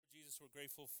We're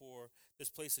grateful for this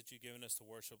place that you've given us to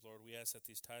worship, Lord. We ask that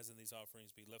these tithes and these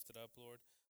offerings be lifted up, Lord,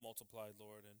 multiplied,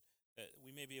 Lord, and that we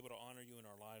may be able to honor you in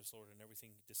our lives, Lord, and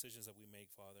everything, decisions that we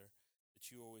make, Father, that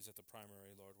you always at the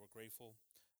primary, Lord. We're grateful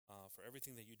for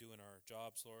everything that you do in our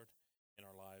jobs, Lord, in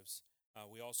our lives.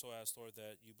 We also ask, Lord,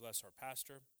 that you bless our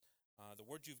pastor, the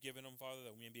word you've given him, Father,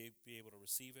 that we may be able to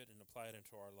receive it and apply it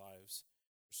into our lives.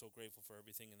 We're so grateful for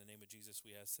everything. In the name of Jesus,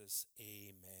 we ask this.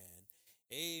 Amen.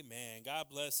 Amen. God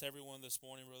bless everyone this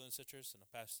morning, brothers and sisters, and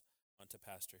I'll pass on to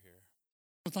Pastor here.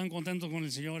 Están contentos con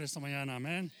el Señor esta mañana,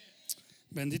 amén.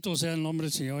 Bendito sea el nombre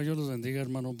del Señor. Dios los bendiga,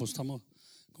 hermano. Pues estamos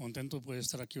contentos de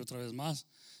estar aquí otra vez más.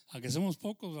 Aunque somos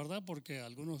pocos, ¿verdad? Porque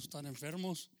algunos están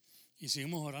enfermos y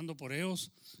seguimos orando por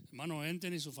ellos. Hermano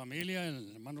Enten y su familia,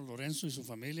 el hermano Lorenzo y su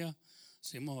familia,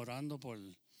 seguimos orando por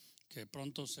que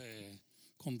pronto se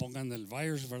compongan del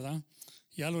virus, ¿verdad?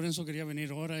 Ya Lorenzo quería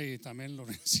venir ahora y también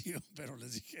Lorenzo, pero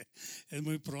les dije, es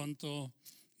muy pronto,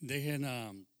 dejen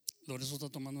a Lorenzo está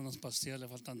tomando unas pastillas, le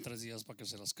faltan 3 días para que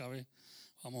se las acabe.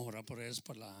 Vamos a orar por él,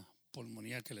 por la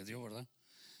pulmonía que le dio, ¿verdad?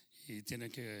 Y tiene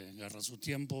que agarrar su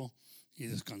tiempo y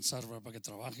descansar, ¿verdad? Para que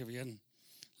trabaje bien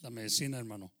la medicina,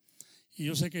 hermano. Y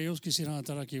yo sé que ellos quisieran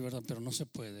estar aquí, ¿verdad? Pero no se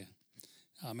puede.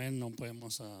 Amén, no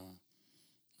podemos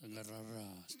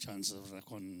agarrar chances, ¿verdad?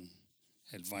 Con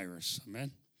el virus,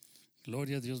 amén.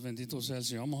 Gloria a Dios, bendito sea el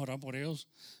Señor. Vamos a orar por ellos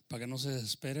para que no se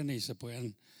desesperen y se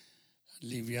puedan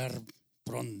aliviar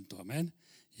pronto, amén.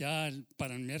 Ya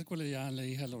para el miércoles ya le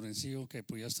dije a Lorencillo que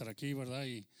podía estar aquí, ¿verdad?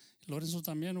 Y Lorenzo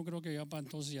también, no creo que ya para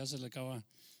entonces ya se le acaban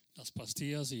las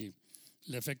pastillas y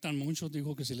le afectan mucho.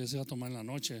 Dijo que si les iba a tomar en la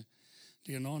noche.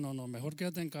 Dije, no, mejor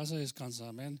quédate en casa y descansa,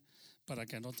 amén, para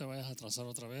que no te vayas a atrasar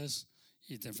otra vez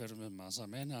y te enfermes más,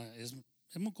 amén. Es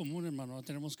muy común, hermano,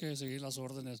 tenemos que seguir las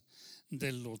órdenes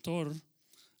del doctor,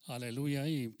 aleluya,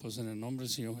 y pues en el nombre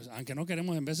del Señor, aunque no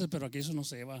queremos en veces, pero aquí eso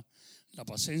nos lleva la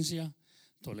paciencia,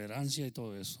 tolerancia y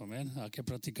todo eso, amén, hay que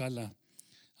practicarla.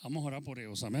 Vamos a orar por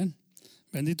ellos, amén.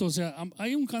 Bendito sea.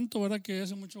 Hay un canto, ¿verdad? Que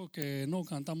hace mucho que no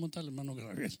cantamos, tal hermano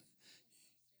Gabriel.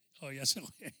 Oh, ya se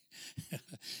fue.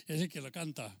 Ese que lo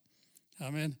canta,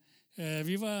 amén.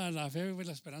 Viva la fe, viva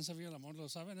la esperanza, viva el amor, ¿lo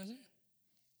saben ese?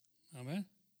 Amén.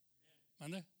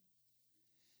 ¿Mande?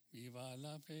 Viva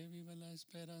la fe, viva la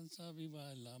esperanza,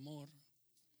 viva el amor.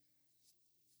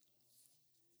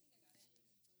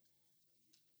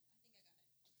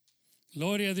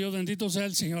 Gloria a Dios, bendito sea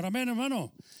el Señor. Amén,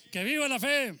 hermano. Que viva la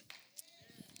fe,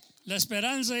 la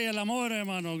esperanza y el amor,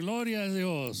 hermano. Gloria a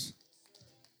Dios.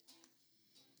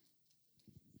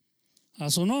 A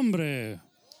su nombre.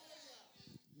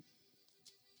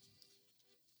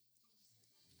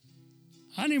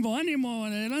 Ánimo, ánimo,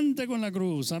 adelante con la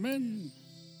cruz. Amén.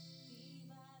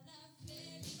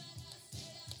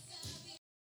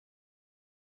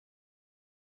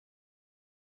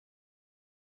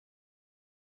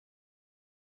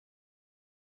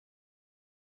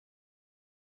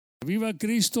 Viva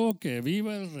Cristo, que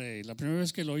viva el Rey. La primera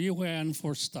vez que lo oí fue en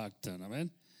Fort Stockton,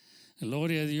 amén.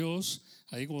 Gloria a Dios.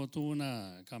 Ahí cuando tuvo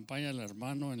una campaña el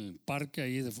hermano en el parque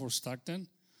ahí de Fort Stockton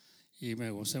y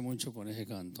me gocé mucho con ese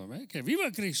canto, amén. Que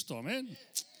viva Cristo, amén.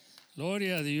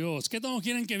 Gloria a Dios. ¿Qué todos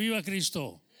quieren que viva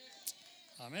Cristo?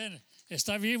 Amén.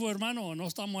 ¿Está vivo, hermano, o no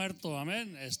está muerto?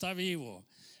 Amén. Está vivo.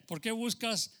 ¿Por qué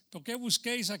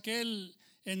busquéis aquel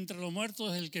entre los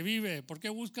muertos el que vive? ¿Por qué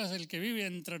buscas el que vive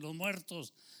entre los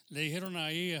muertos? Le dijeron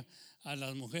ahí a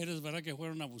las mujeres, ¿verdad? Que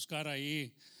fueron a buscar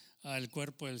ahí al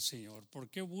cuerpo del Señor.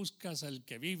 ¿Por qué buscas al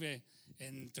que vive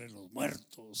entre los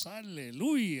muertos?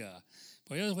 Aleluya.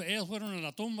 Pues ellos fueron a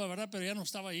la tumba, ¿verdad? Pero ya no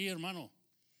estaba ahí, hermano.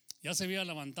 Ya se había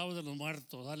levantado de los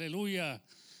muertos. Aleluya.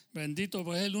 Bendito,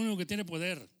 pues es el único que tiene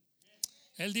poder.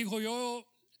 Él dijo,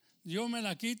 yo me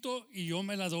la quito y yo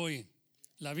me la doy.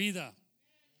 La vida.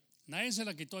 Nadie se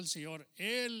la quitó al Señor.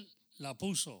 Él la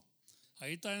puso.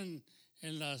 Ahí está en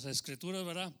las escrituras,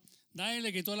 ¿verdad? Nadie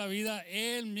le quitó la vida.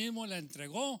 Él mismo la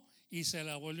entregó y se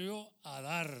la volvió a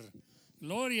dar.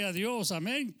 Gloria a Dios.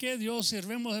 Amén. ¿Qué Dios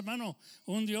sirvemos, hermano?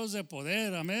 Un Dios de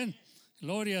poder. Amén.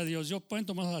 Gloria a Dios. Yo pueden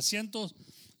tomar asientos.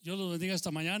 Dios los bendiga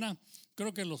esta mañana.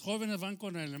 Creo que los jóvenes van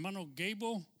con el hermano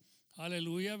Gable.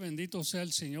 Aleluya. Bendito sea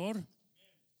el Señor.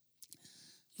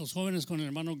 Los jóvenes con el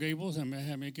hermano Gable. Se me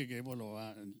hace a mí que Gable lo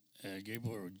va.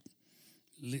 Gable,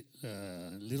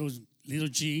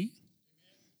 little G.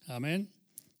 Amén.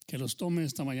 Que los tomen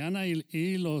esta mañana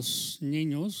y los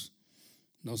niños,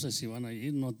 no sé si van a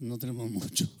ir, no tenemos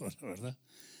mucho, ¿verdad?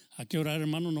 Hay que orar,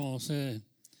 hermano, no sé,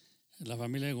 la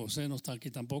familia de José no está aquí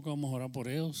tampoco, vamos a orar por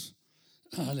ellos.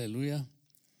 Aleluya.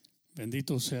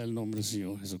 Bendito sea el nombre del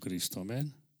Señor Jesucristo,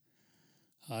 amén.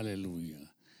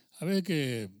 Aleluya. A ver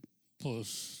que,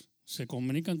 pues, se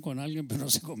comunican con alguien, pero no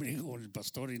se comunican con el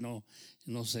pastor y no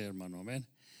sé, hermano. Amén.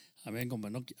 Amén. Como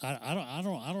no, I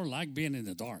don't like being in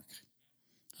the dark.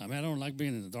 I mean, I don't like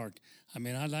being in the dark. I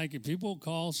mean, I like if people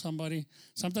call somebody.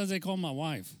 Sometimes they call my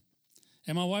wife,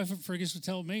 and my wife forgets to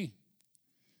tell me.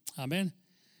 Amén.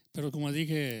 Pero como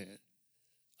dije,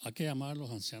 hay que llamar a los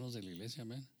ancianos de la iglesia,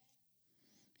 amén.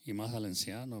 Y más al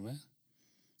anciano, amén.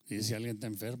 Y si alguien está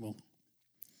enfermo,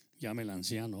 llame al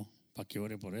anciano para que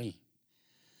ore por él.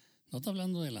 No está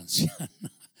hablando del anciano.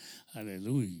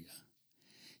 Aleluya.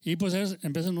 Y pues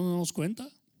empiezan no nos cuenta.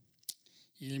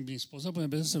 Y mi esposa pues a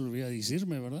veces se le olvida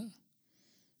decirme, ¿verdad?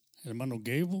 El hermano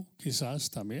Gable quizás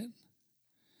también.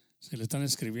 Se le están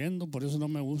escribiendo. Por eso no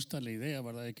me gusta la idea,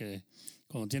 ¿verdad? De que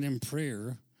cuando tienen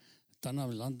prayer, están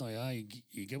hablando allá y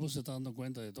Gable se está dando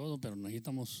cuenta de todo, pero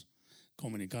necesitamos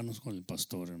comunicarnos con el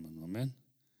pastor, hermano. Amén.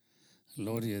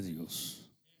 Gloria a Dios.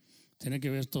 Tiene que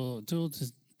ver todo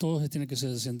se tiene que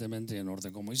ser decentemente en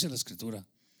orden, como dice la Escritura.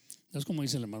 Es como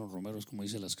dice el hermano Romero, es como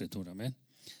dice la Escritura, amén.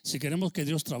 Si queremos que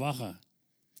Dios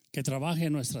que trabaje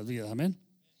en nuestras vidas, amén.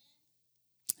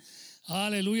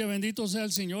 Aleluya, bendito sea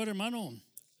el Señor, hermano.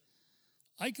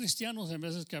 Hay cristianos en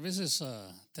veces que a veces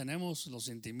tenemos los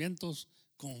sentimientos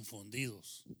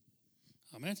confundidos,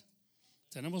 amén.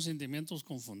 Tenemos sentimientos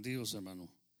confundidos, hermano,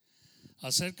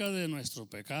 acerca de nuestros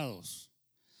pecados.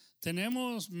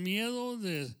 Tenemos miedo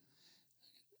de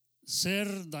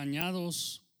ser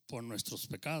dañados por nuestros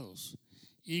pecados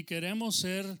y queremos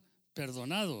ser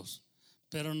perdonados,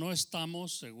 pero no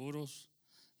estamos seguros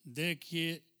de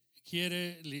que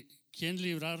quién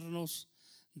librarnos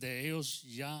de ellos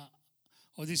ya.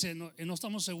 O dice, no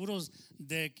estamos seguros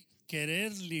de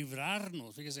querer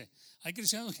librarnos. Fíjese, hay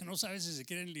cristianos que no saben si se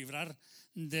quieren librar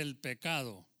del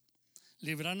pecado,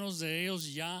 librarnos de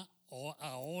ellos ya o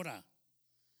ahora.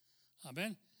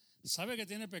 Amén. Sabe que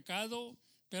tiene pecado,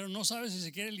 pero no sabe si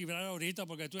se quiere librar ahorita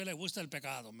porque a tú le gusta el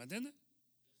pecado, ¿me entiendes?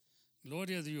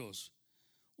 Gloria a Dios.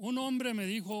 Un hombre me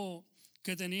dijo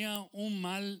que tenía un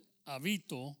mal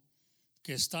hábito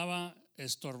que estaba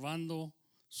estorbando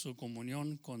su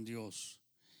comunión con Dios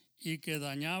y que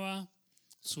dañaba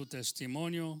su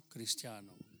testimonio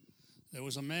cristiano. There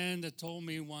was a man that told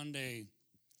me one day,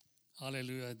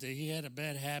 hallelujah, that he had a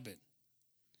bad habit.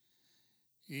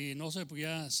 Y no se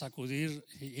podía sacudir,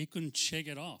 he couldn't shake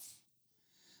it off.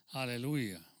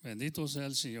 Aleluya, bendito sea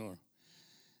el Señor.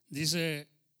 Dice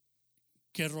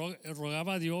que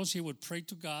rogaba a Dios, he would pray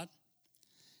to God,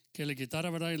 que le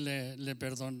quitara, ¿verdad? Y le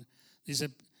perdone.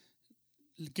 Dice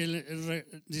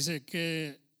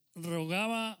que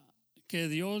rogaba que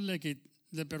Dios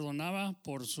le perdonaba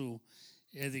por su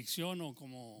adicción o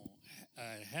como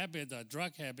habit, a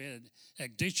drug habit,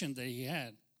 addiction that he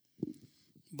had.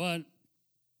 But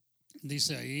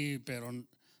dice ahí, pero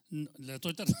le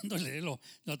estoy tratando de leerlo.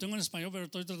 Lo tengo en español, pero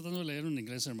estoy tratando de leerlo en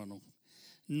inglés, hermano.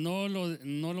 No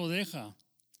lo deja.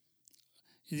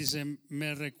 Y dice,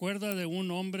 me recuerda de un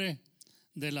hombre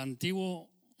del antiguo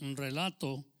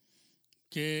relato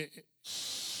que,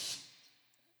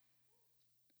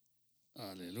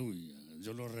 aleluya,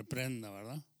 yo lo reprenda,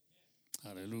 ¿verdad?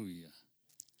 Aleluya.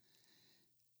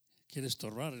 Quiere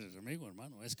estorbar el enemigo,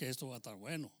 hermano. Es que esto va a estar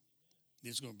bueno.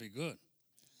 This is going to be good.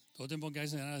 Todo el tiempo que hay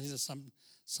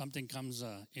something comes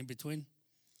in between,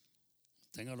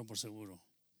 téngalo por seguro.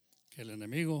 Que el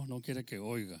enemigo no quiere que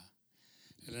oiga.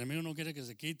 El enemigo no quiere que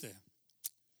se quite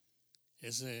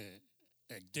ese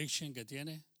addiction que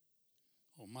tiene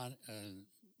o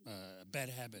bad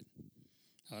habit.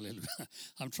 Hallelujah.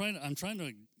 I'm trying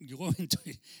to go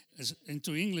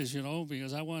into English,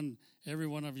 because I want every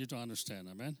one of you to understand.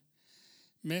 Amen.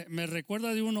 Me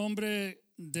recuerda de un hombre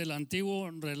del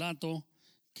antiguo relato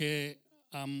que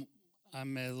a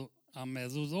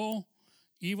menudo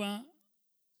iba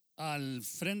al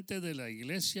frente de la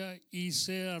iglesia y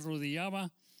se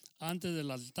arrodillaba antes del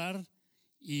altar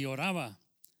y oraba.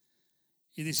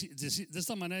 Y de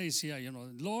esta manera decía,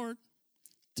 Lord,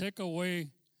 take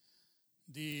away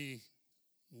the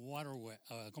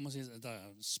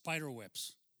the spider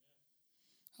webs.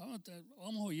 Vamos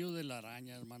a oír de la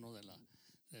araña, hermano, de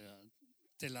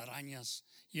telarañas.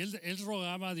 Y él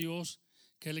rogaba a Dios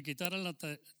que le quitara las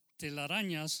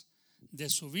telarañas de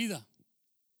su vida.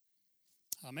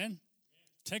 Amén.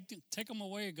 Take them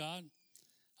away, God.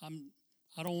 I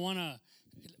don't want to.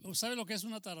 ¿Sabe lo que es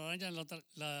una telaraña?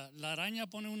 La araña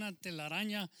pone una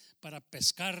telaraña para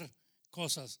pescar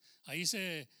cosas. Ahí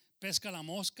se pesca la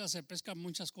mosca, se pescan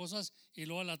muchas cosas y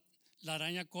luego la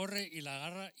araña corre y la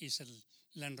agarra y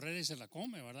la enreda y se la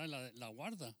come, ¿verdad? La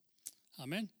guarda.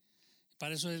 Amén.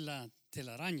 Para eso es la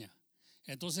telaraña.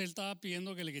 Entonces él estaba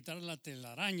pidiendo que le quitaran la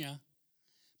telaraña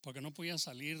porque no podía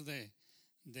salir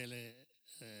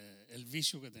el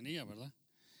vicio que tenía, ¿verdad?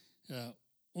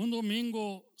 Un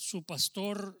domingo su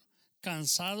pastor,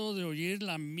 cansado de oír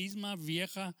la misma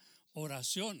vieja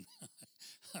oración.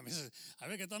 A veces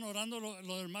que están orando,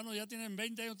 los hermanos ya tienen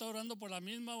 20 años, están orando por la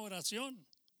misma oración.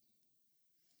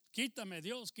 Quítame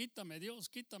Dios, quítame Dios,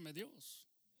 quítame Dios.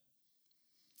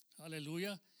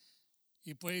 Aleluya.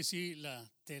 Y puede decir la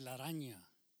telaraña.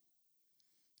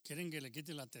 Quieren que le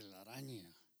quite la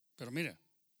telaraña. Pero mira,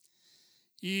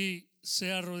 y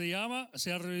se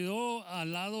arrodilló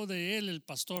al lado de él el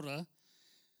pastor, ¿eh?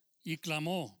 Y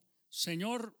clamó: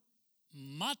 Señor,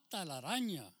 mata la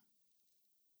araña.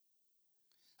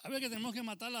 A ver que tenemos que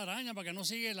matar la araña para que no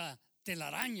siga la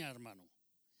telaraña, hermano.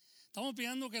 Estamos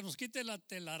pidiendo que nos quite la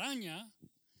telaraña,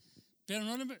 pero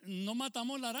no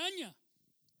matamos la araña.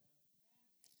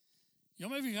 Yo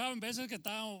me he fijado en veces que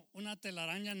está una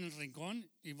telaraña en el rincón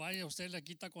y vaya usted le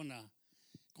quita con la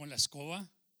escoba,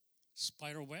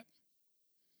 spider web,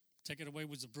 take it away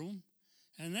with the broom,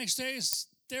 and the next day it's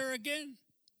there again.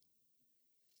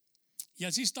 Y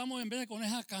así estamos en vez de con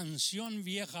esa canción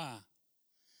vieja.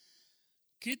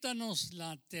 Quítanos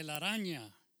la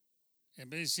telaraña. En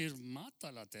vez de decir,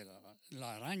 mata la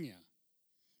araña.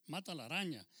 Mata la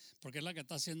araña. Porque es la que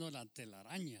está haciendo la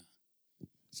telaraña.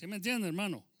 ¿Sí me entiende,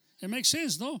 hermano? It makes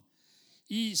sense, ¿no?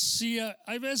 Y si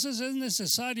hay veces es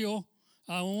necesario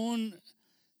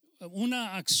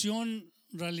una acción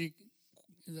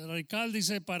radical,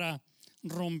 dice, para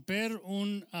romper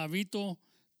un hábito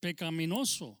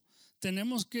pecaminoso.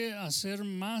 Tenemos que hacer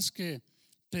más que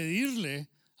pedirle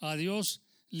a Dios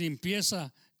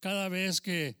limpieza cada vez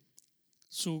que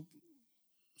su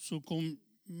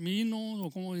camino,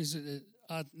 o como dice,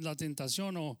 la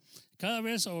tentación, o cada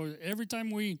vez, or every time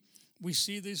we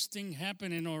see this thing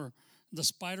happening, or the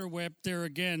spider web there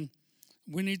again,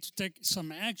 we need to take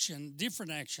some action,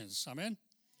 different actions. Amen.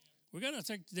 We got to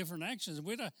take different actions.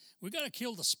 We got to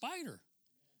kill the spider.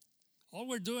 All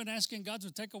we're doing is asking God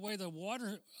to take away the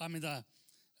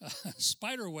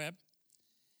spider web,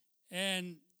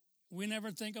 and we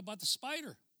never think about the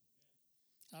spider.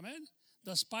 Amen.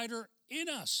 The spider in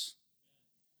us.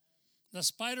 The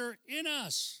spider in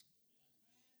us.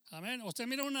 Amén. Usted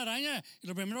mira una araña y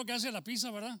lo primero que hace es la pisa,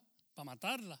 ¿verdad? Para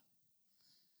matarla.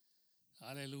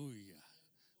 Aleluya.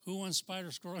 Who wants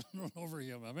spiders crawling all over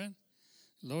you? Amén.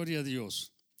 Gloria a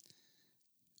Dios.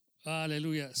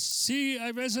 Aleluya. Sí,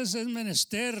 hay veces es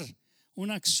menester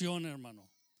una acción, hermano.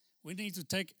 We need to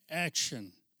take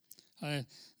action.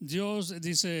 Dios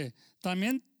dice,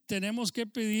 también tenemos que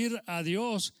pedir a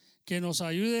Dios que nos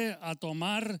ayude a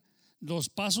tomar los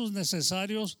pasos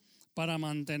necesarios para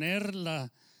mantener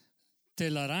las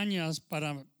telarañas,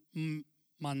 para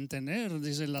mantener,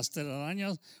 dice, las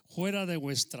telarañas fuera de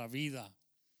vuestra vida.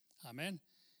 Amén.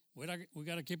 We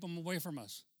got to keep them away from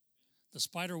us. The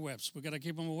spider webs, we got to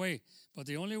keep them away. But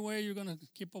the only way you're going to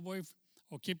keep away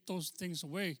or keep those things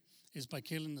away is by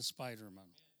killing the spider,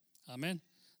 hermano. Amen.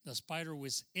 The spider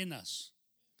was in us.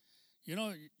 You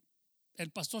know, el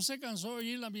pastor se cansó de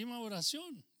oír la misma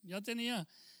oración. Ya tenía,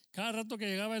 cada rato que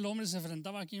llegaba el hombre se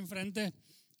enfrentaba aquí enfrente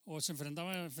o se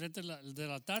enfrentaba enfrente del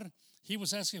altar. He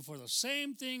was asking for the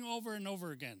same thing over and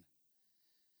over again.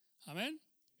 Amen.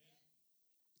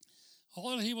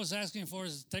 All he was asking for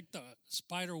is to take the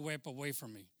spider web away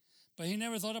from me. But he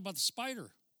never thought about the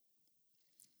spider.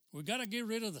 We got to get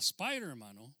rid of the spider,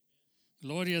 hermano.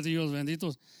 Gloria a Dios,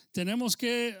 benditos. Tenemos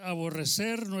que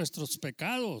aborrecer nuestros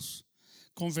pecados,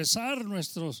 confesar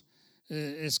nuestra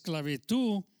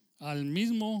esclavitud al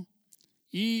mismo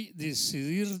y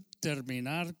decidir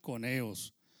terminar con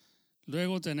ellos.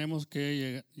 Luego tenemos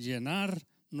que llenar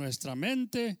nuestra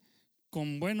mente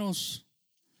con buenos,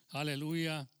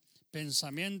 aleluya,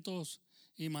 pensamientos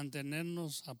y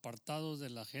mantenernos apartados de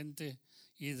la gente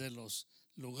y de los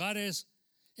lugares.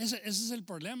 Ese es el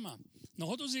problema.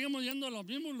 Nosotros seguimos yendo a los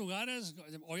mismos lugares,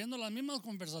 oyendo las mismas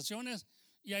conversaciones,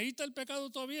 y ahí está el pecado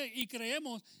todavía, y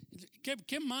creemos,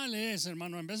 qué mal es,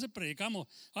 hermano. En vez de predicamos,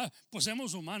 pues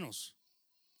somos humanos.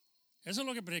 Eso es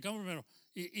lo que predicamos primero.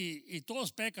 Y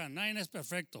todos pecan, nadie es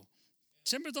perfecto.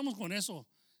 Siempre estamos con eso.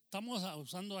 Estamos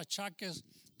usando achaques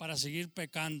para seguir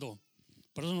pecando.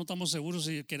 Por eso no estamos seguros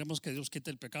si queremos que Dios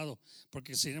quite el pecado,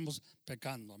 porque seguiremos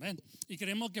pecando. Amén. Y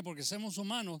creemos que porque somos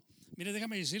humanos, mire,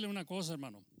 déjame decirle una cosa,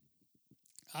 hermano.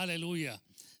 Aleluya.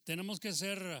 Tenemos que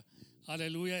ser,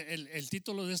 aleluya. El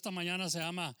título de esta mañana se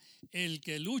llama El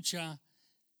que lucha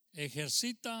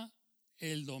ejercita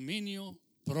el dominio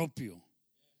propio.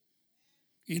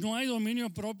 Y no hay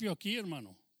dominio propio aquí,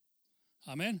 hermano.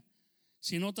 Amén.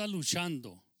 Si no estás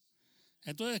luchando.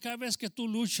 Entonces, cada vez que tú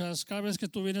luchas, cada vez que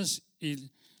tú vienes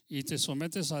y te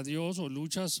sometes a Dios o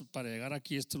luchas para llegar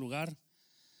aquí a este lugar,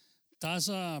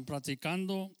 estás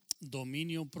practicando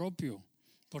dominio propio,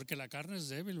 porque la carne es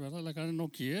débil, ¿verdad? La carne no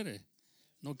quiere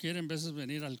en veces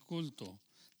venir al culto,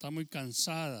 está muy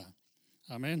cansada,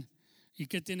 amén. ¿Y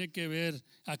qué tiene que ver?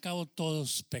 Acabo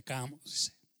todos pecamos,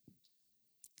 dice.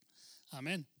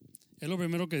 Amén. Es lo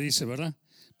primero que dice, ¿verdad?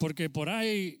 Porque por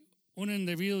ahí un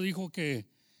individuo dijo que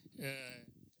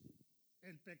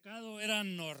el pecado era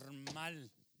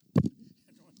normal.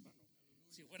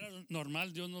 Si fuera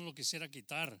normal, Dios no lo quisiera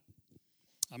quitar.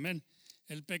 Amén.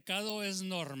 El pecado es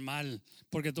normal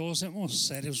porque todos somos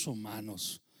seres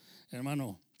humanos.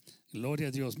 Hermano, gloria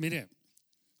a Dios. Mire,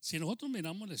 si nosotros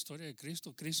miramos la historia de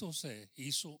Cristo, Cristo se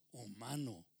hizo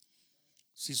humano,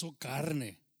 se hizo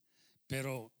carne,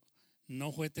 pero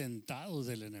no fue tentado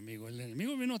del enemigo. El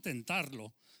enemigo vino a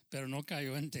tentarlo, pero no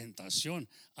cayó en tentación.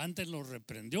 Antes lo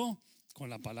reprendió con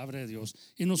la palabra de Dios.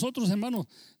 Y nosotros, hermanos,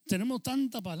 tenemos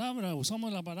tanta palabra,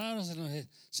 usamos la palabra,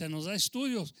 se nos da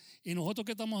estudios. Y nosotros,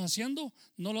 ¿qué estamos haciendo?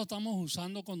 No lo estamos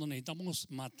usando cuando necesitamos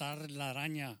matar la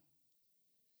araña.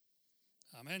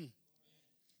 Amén.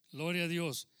 Gloria a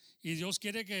Dios. Y Dios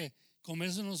quiere que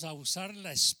comencemos a usar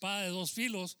la espada de dos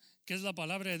filos, que es la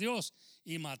palabra de Dios,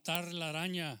 y matar la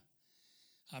araña.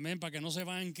 Amén. Para que no se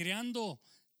vayan creando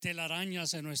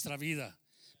telarañas en nuestra vida.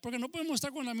 Porque no podemos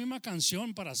estar con la misma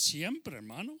canción para siempre,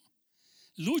 hermano.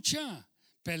 Lucha,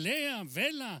 pelea,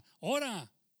 vela,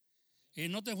 ora. Y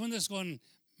no te juntes con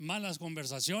malas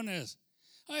conversaciones.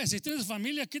 Ay, si tienes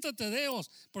familia, quítate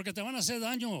dedos, porque te van a hacer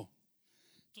daño.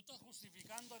 Tú estás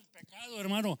justificando el pecado,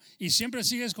 hermano, y siempre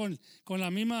sigues con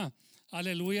la misma,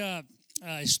 aleluya,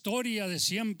 historia de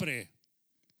siempre.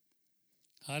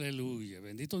 Aleluya,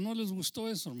 bendito. ¿No les gustó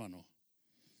eso, hermano?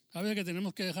 A veces que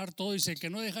tenemos que dejar todo. Dice, que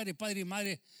no dejaré padre y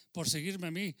madre por seguirme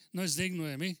a mí, no es digno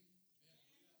de mí.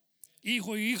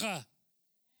 Hijo y hija.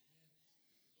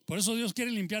 Por eso Dios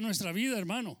quiere limpiar nuestra vida,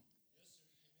 hermano.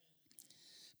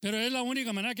 Pero es la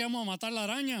única manera que vamos a matar la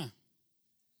araña.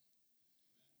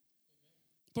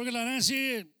 Porque la araña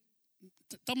sí,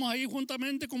 estamos ahí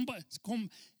juntamente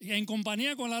en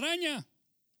compañía con la araña.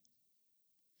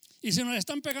 Y se nos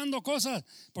están pegando cosas,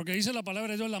 porque dice la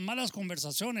palabra de Dios, las malas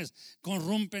conversaciones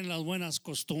corrompen las buenas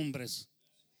costumbres.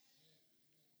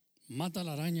 Mata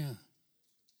la araña.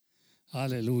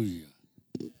 Aleluya.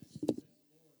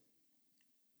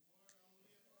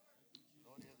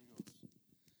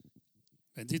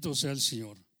 Bendito sea el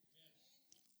Señor.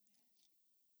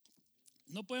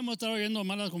 No podemos estar oyendo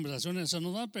malas conversaciones. Se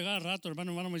nos va a pegar al rato,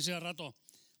 hermano me decía al rato.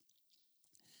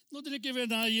 No tiene que ver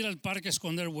nada ir al parque a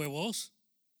esconder huevos.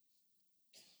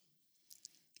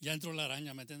 Ya entró la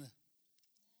araña, ¿me entiendes?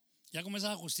 Ya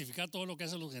comienzas a justificar todo lo que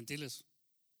hacen los gentiles.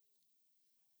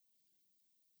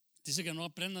 Dice que no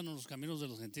aprendan los caminos de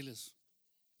los gentiles.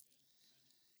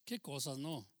 ¿Qué cosas,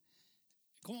 no?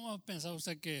 ¿Cómo va a pensar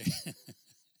usted que,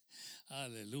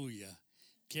 aleluya,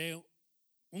 que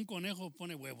un conejo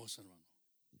pone huevos, hermano?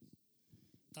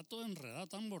 Está todo enredado,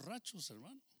 están borrachos,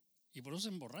 hermano. Y por eso se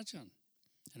emborrachan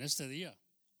en este día.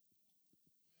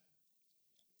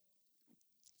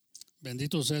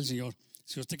 Bendito sea el Señor.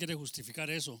 Si usted quiere justificar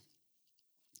eso,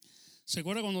 ¿se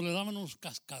acuerda cuando le daban unos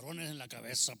cascarones en la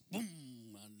cabeza?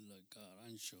 ¡Pum! Al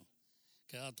carancho.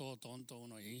 Queda todo tonto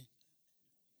uno ahí.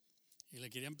 Y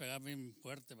le querían pegar bien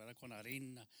fuerte, ¿verdad? Con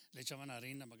harina. Le echaban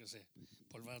harina para que se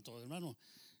polvara todo. Hermano,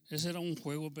 ese era un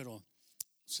juego, pero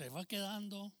se va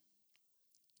quedando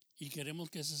y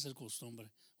queremos que ese es el costumbre.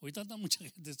 Hoy tanta mucha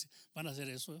gente van a hacer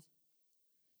eso.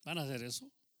 Van a hacer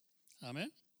eso.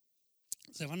 Amén.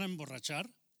 Se van a emborrachar,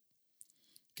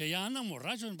 que ya andan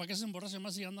borrachos. ¿Para qué se emborrachan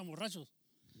más si andan borrachos?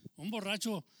 Un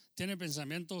borracho tiene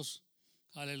pensamientos,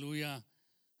 aleluya,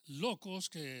 locos,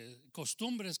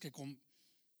 costumbres que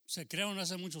se crearon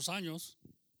hace muchos años,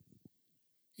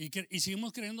 y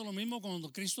seguimos creyendo lo mismo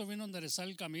cuando Cristo vino a enderezar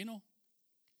el camino.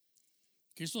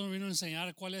 Cristo nos vino a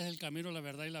enseñar cuál es el camino, la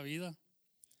verdad y la vida.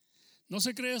 No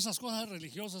se cree esas cosas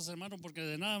religiosas, hermano, porque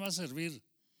de nada va a servir.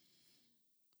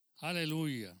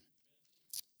 Aleluya.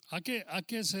 Hay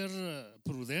que ser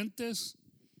prudentes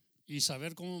y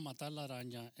saber cómo matar la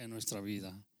araña en nuestra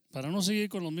vida, para no seguir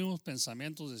con los mismos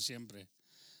pensamientos de siempre.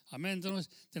 Amén.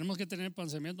 Entonces tenemos que tener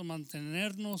pensamiento,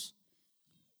 mantenernos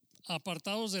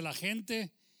apartados de la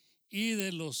gente y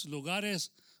de los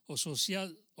lugares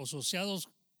asociados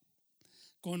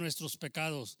con nuestros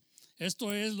pecados.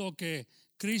 Esto es lo que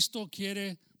Cristo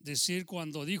quiere decir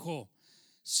cuando dijo,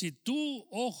 si tu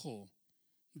ojo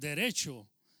derecho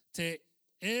te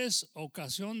es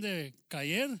ocasión de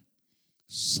caer,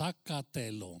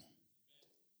 sácatelo.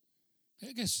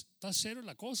 Es que está cero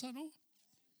la cosa, ¿no?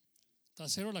 Está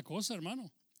cero la cosa,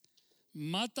 hermano.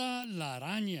 Mata la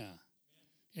araña.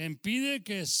 Impide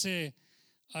que se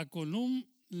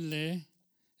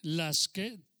las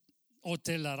que, o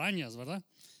telarañas, ¿verdad?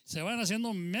 Se van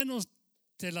haciendo menos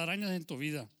telarañas en tu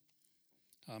vida.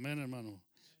 Amén, hermano.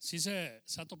 Si se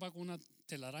ha topado con una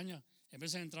telaraña, en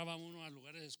vez de entraba uno a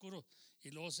lugares oscuros y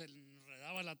luego se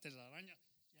enredaba la telaraña,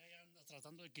 ya andas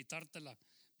tratando de quitártela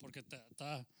porque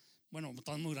está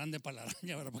muy grande para la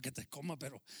araña, ¿verdad? Para que te coma,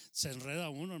 pero se enreda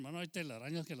uno, hermano. Hay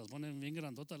telarañas que las ponen bien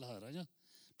grandotas las arañas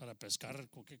para pescar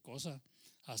cualquier cosa,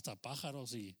 hasta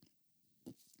pájaros y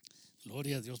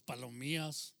gloria a Dios,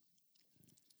 palomías.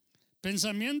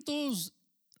 Pensamientos,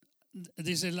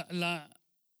 dice, la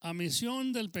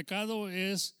ambición del pecado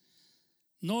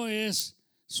no es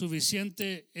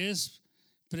suficiente, es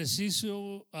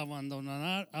preciso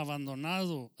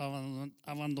abandonarlo.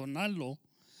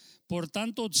 Por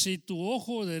tanto, si tu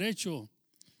ojo derecho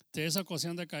te es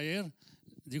ocasión de caer,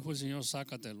 dijo el Señor,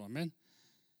 sácatelo. Amén.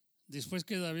 Después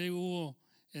que David hubo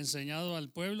enseñado al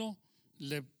pueblo,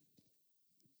 le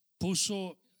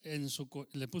puso en su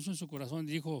corazón,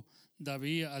 dijo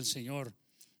David al Señor,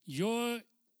 yo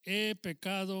he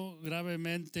pecado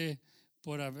gravemente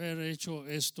por haber hecho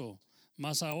esto,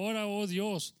 mas ahora, oh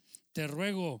Dios, te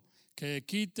ruego que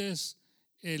quites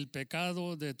el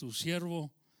pecado de tu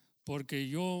siervo, porque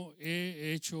yo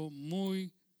he hecho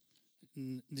muy,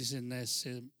 dice,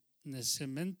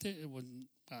 neciamente,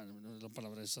 la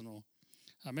palabra esa no,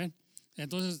 amén.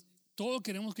 Entonces, todos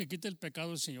queremos que quite el pecado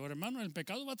del Señor, hermano. El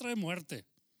pecado va a traer muerte.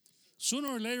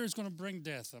 Sooner or later it's going to bring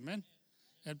death, amén.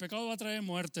 El pecado va a traer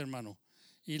muerte, hermano.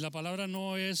 Y la palabra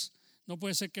no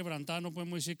puede ser quebrantada, no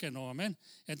podemos decir que no, amén.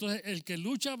 Entonces, el que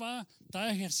lucha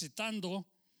está ejercitando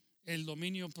el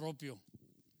dominio propio.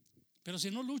 Pero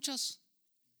si no luchas,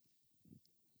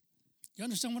 you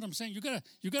understand what I'm saying? You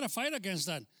gotta fight against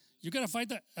that. You gotta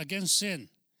fight against sin.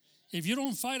 If you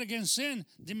don't fight against sin,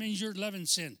 that means you're loving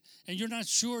sin. And you're not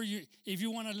sure if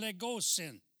you want to let go of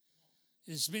sin.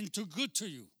 It's been too good to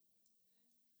you.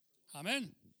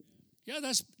 Amen. Yeah,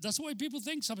 that's the way people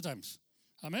think sometimes.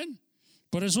 Amen.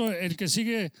 Por eso el que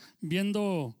sigue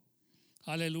viendo,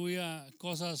 aleluya,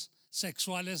 cosas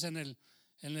sexuales en el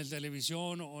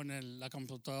televisión o en la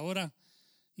computadora,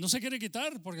 no se quiere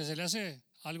quitar porque se le hace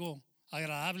algo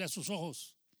agradable a sus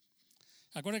ojos.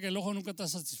 Acuérdate que el ojo nunca está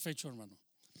satisfecho, hermano.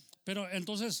 Pero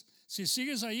entonces, si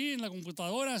sigues ahí en la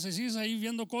computadora, si sigues ahí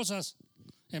viendo cosas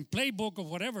en Playbook o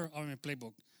whatever,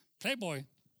 Playboy,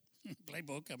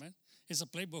 amén. It's a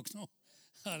playbook, no.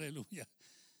 Aleluya.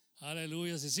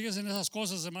 Aleluya. Si sigues en esas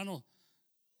cosas, hermano,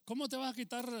 ¿cómo te vas a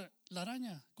quitar la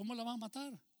araña? ¿Cómo la vas a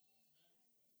matar?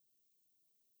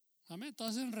 Amén.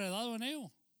 Estás enredado en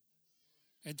ello.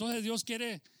 Entonces Dios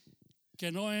quiere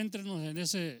que no entremos en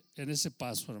ese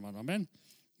paso, hermano. Amén.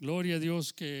 Gloria a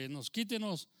Dios, que nos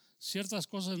quítenos ciertas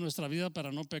cosas en nuestra vida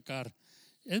para no pecar.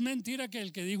 Es mentira que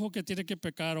el que dijo que tiene que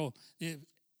pecar o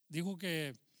dijo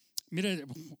que, mire,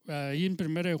 ahí en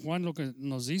 1 Juan lo que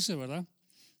nos dice, ¿verdad?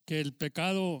 Que el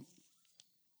pecado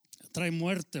trae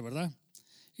muerte, ¿verdad?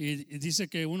 Y dice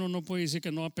que uno no puede decir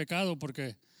que no ha pecado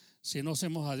porque si no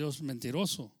hacemos a Dios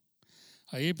mentiroso.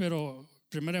 Ahí, pero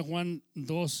 1 Juan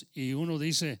 2:1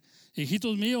 dice,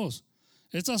 hijitos míos,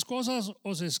 estas cosas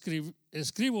os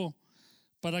escribo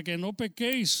para que no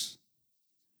pequéis.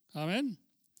 Amén.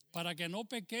 Para que no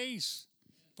pequéis.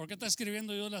 ¿Por qué está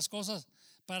escribiendo Dios las cosas?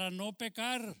 Para no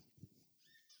pecar.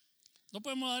 No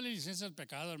podemos darle licencia al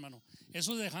pecado, hermano.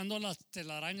 Eso dejando las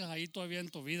telarañas ahí todavía en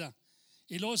tu vida.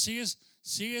 Y luego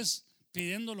sigues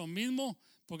pidiendo lo mismo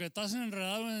porque estás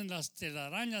enredado en las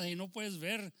telarañas y no puedes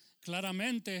ver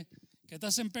claramente que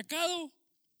estás en pecado.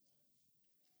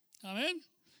 Amén.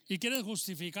 Y quieres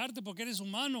justificarte porque eres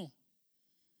humano.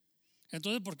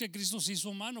 Entonces, ¿por qué Cristo se hizo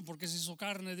humano? ¿Por qué se hizo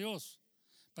carne Dios?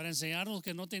 Para enseñarnos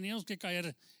que no teníamos que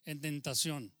caer en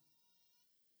tentación.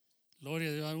 Gloria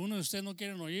a Dios. Algunos de ustedes no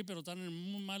quieren oír, pero están en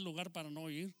un mal lugar para no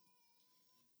oír.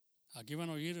 Aquí van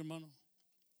a oír, hermano.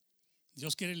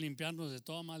 Dios quiere limpiarnos de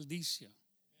toda maldicia.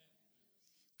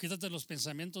 Quítate los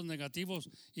pensamientos negativos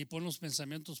y pon los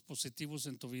pensamientos positivos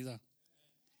en tu vida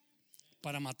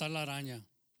para matar la araña.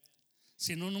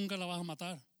 Si no, nunca la vas a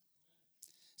matar.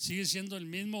 Sigue siendo el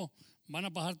mismo. Van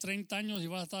a pasar 30 años y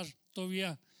vas a estar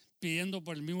todavía pidiendo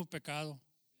por el mismo pecado.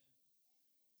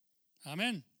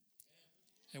 Amén.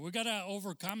 And we got to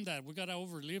overcome that. We got to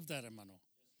overlive that, hermano.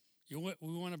 We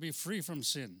want to be free from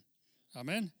sin.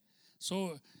 Amen.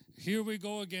 So here we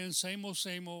go again, same old,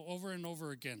 over and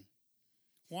over again.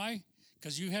 Why?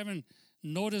 Because you haven't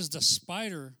noticed the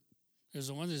spider is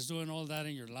the one that's doing all that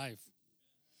in your life.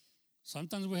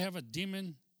 Sometimes we have a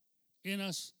demon in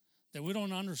us that we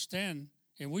don't understand,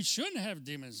 and we shouldn't have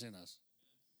demons in us.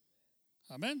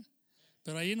 Amén.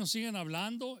 Pero ahí nos siguen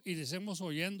hablando y decimos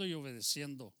oyendo y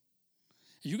obedeciendo.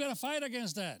 You got to fight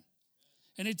against that.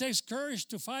 And it takes courage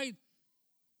to fight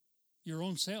your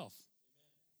own self.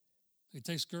 It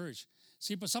takes courage.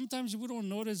 See, but sometimes we don't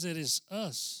notice that it's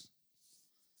us.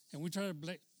 And we try to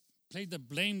play the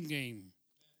blame game.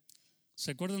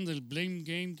 ¿Se acuerdan del blame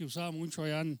game que usaba mucho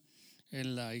allá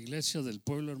en la iglesia del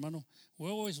pueblo, hermano?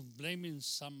 We're always blaming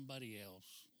somebody else.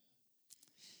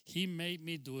 He made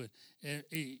me do it.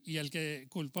 Y el que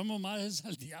culpamos más es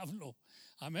al diablo.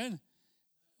 Amen.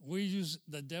 We use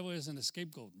the devil as an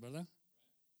scapegoat, ¿verdad?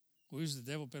 We use the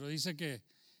devil. Pero dice que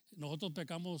nosotros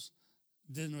pecamos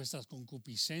de nuestras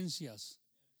concupiscencias.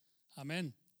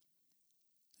 Amén.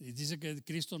 Y dice que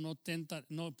Cristo no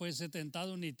puede ser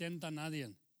tentado ni tenta a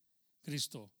nadie.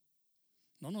 Cristo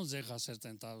no nos deja ser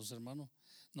tentados, hermano.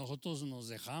 Nosotros nos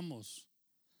dejamos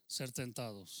ser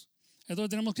tentados. Entonces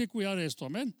tenemos que cuidar esto,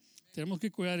 amén. Tenemos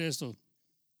que cuidar esto.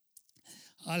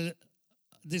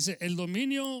 Dice, el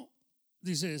dominio,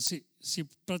 dice, si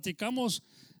practicamos,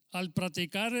 al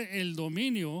practicar el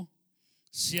dominio,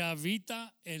 se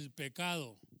habita el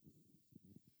pecado.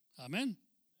 Amén.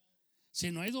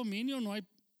 Si no hay dominio, va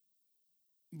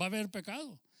a haber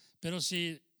pecado. Pero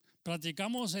si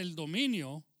practicamos el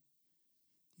dominio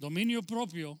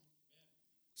propio,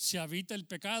 se habita el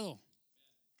pecado.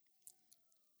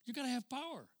 You gotta have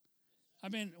power. I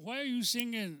mean, why are you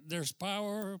singing there's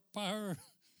power?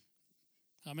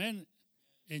 Amen.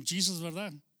 In Jesus,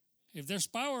 ¿verdad? If there's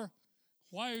power,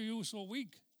 why are you so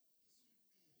weak?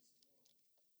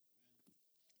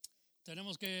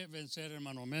 Tenemos que vencer,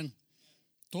 hermano. Amén.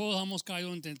 Todos hemos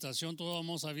caído en tentación, todos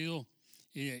hemos sabido,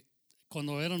 y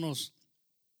cuando éramos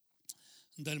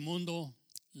del mundo,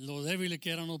 lo débiles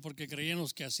que éramos porque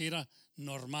creíamos que así era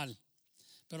normal.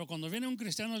 Pero cuando viene un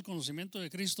cristiano al conocimiento de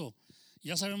Cristo,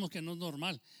 ya sabemos que no es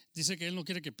normal. Dice que Él no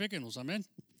quiere que pequemos, amén.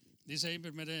 Dice ahí en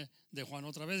 1 de Juan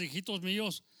otra vez, hijitos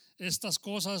míos, estas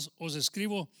cosas os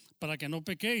escribo para que no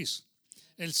pequéis.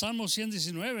 El Salmo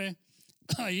 119,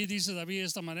 ahí dice David de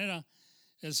esta manera,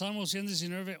 el Salmo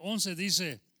 119, 11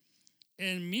 dice,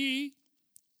 en mi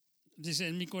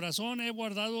corazón he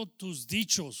guardado tus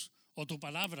dichos o tu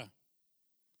palabra.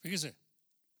 Fíjese,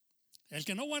 el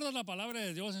que no guarda la palabra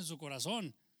de Dios en su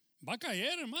corazón va a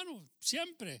caer, hermano,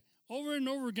 siempre. Over and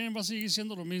over again va a seguir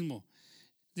siendo lo mismo.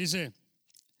 Dice,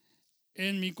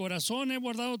 en mi corazón he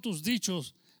guardado tus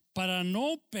dichos para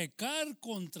no pecar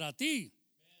contra ti.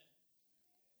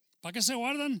 ¿Para qué se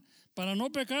guardan? Para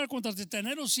no pecar contra ti.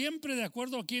 Tenerlos siempre de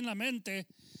acuerdo aquí en la mente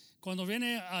cuando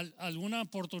viene alguna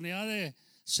oportunidad de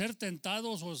ser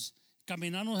tentados o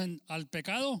caminarnos al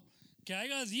pecado, que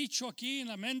haya dicho aquí en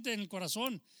la mente, en el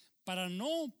corazón, para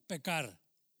no pecar.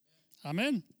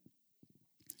 Amén.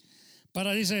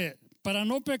 Dice, para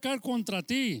no pecar contra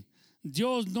ti.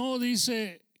 Dios no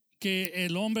dice que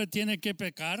el hombre tiene que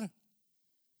pecar.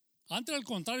 Antes, al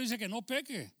contrario, dice que no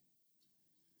peque.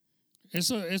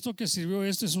 Esto que sirvió,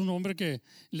 es un hombre que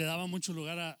le daba mucho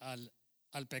lugar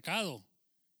al pecado.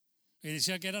 Y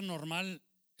decía que era normal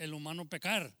el humano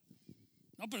pecar.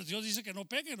 No, pero Dios dice que no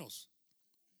pequenos.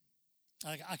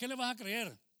 ¿A qué le vas a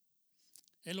creer?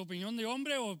 ¿En la opinión de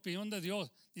hombre o opinión de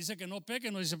Dios? Dice que no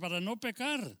pequenos, dice para no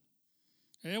pecar.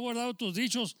 He guardado tus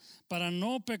dichos para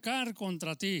no pecar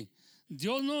contra ti.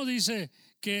 Dios no dice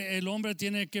que el hombre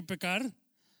tiene que pecar.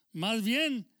 Más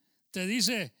bien te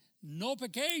dice, no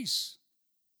pequéis.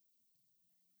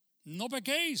 No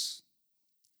pequéis.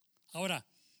 Ahora,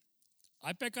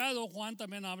 hay pecado, Juan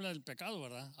también habla del pecado,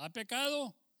 ¿verdad? Hay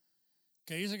pecado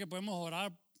que dice que podemos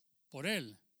orar por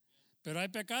él. Pero hay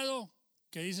pecado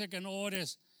que dice que no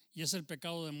ores y es el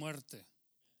pecado de muerte.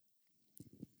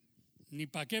 Ni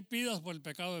para qué pidas por el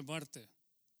pecado de muerte.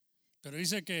 Pero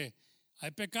dice que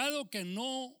hay pecado que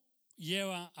no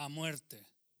lleva a muerte.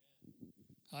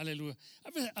 Aleluya.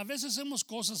 A veces hacemos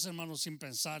cosas, hermanos, sin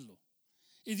pensarlo.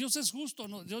 Y Dios es justo.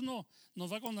 Dios no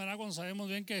nos va a condenar cuando sabemos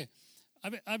bien que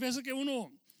a veces que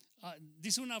uno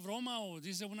dice una broma o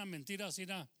dice una mentira así,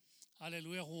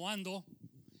 aleluya, jugando.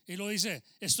 Y lo dice,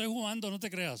 estoy jugando, no te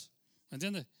creas. ¿Me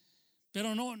entiendes?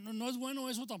 Pero no es bueno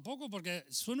eso tampoco, porque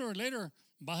sooner or later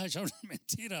vas a echar una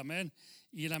mentira, amén.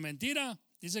 Y la mentira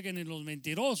dice que ni los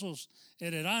mentirosos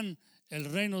heredarán el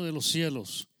reino de los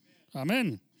cielos.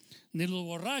 Amén. Ni los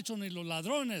borrachos, ni los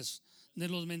ladrones, ni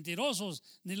los mentirosos,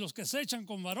 ni los que se echan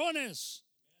con varones.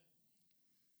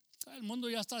 El mundo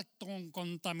ya está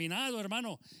contaminado,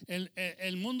 hermano.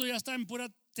 El mundo ya está en pura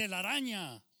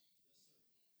telaraña.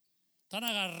 Están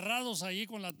agarrados ahí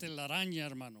con la telaraña,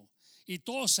 hermano. Y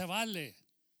todo se vale.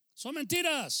 Son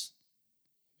mentiras.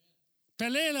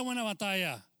 Pelee la buena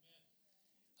batalla.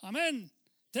 Amén.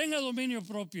 Tenga dominio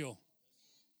propio.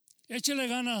 Échele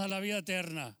ganas a la vida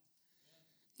eterna.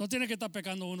 No tiene que estar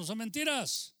pecando uno. Son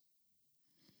mentiras.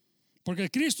 Porque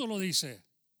Cristo lo dice.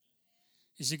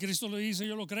 Y si Cristo lo dice,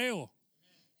 yo lo creo.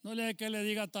 No le que le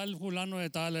diga tal fulano de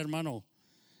tal, hermano.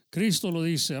 Cristo lo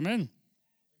dice, amén.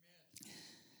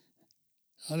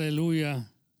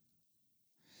 Aleluya.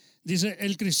 Dice,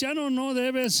 el cristiano no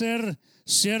debe ser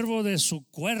siervo de su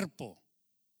cuerpo.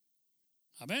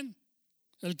 Amén.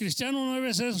 El cristiano no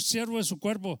debe ser siervo de su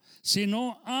cuerpo,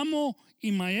 sino amo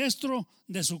y maestro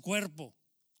de su cuerpo.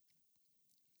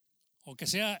 O que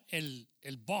sea el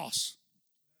boss.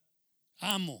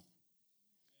 Amo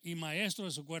y maestro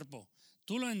de su cuerpo.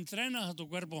 Tú lo entrenas a tu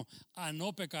cuerpo a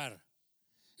no pecar.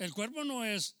 El cuerpo no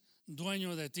es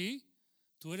dueño de ti,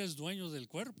 tú eres dueño del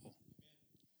cuerpo.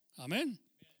 Amén.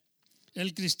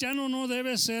 El cristiano no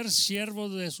debe ser siervo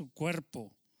de su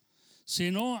cuerpo,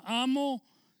 sino amo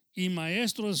y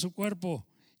maestro de su cuerpo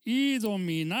y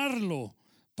dominarlo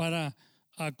para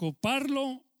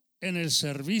ocuparlo en el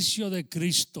servicio de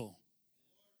Cristo.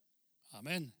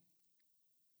 Amén.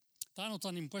 Estamos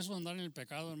tan impuestos a andar en el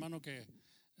pecado, hermano, que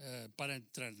para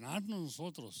entrenarnos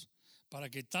nosotros, para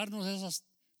quitarnos esas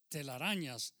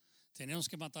telarañas, tenemos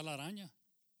que matar la araña.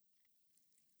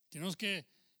 Tenemos que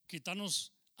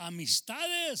quitarnos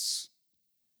amistades.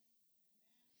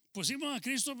 Pusimos a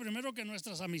Cristo primero que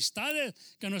nuestras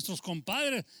amistades, que nuestros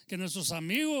compadres, que nuestros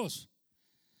amigos,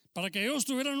 para que ellos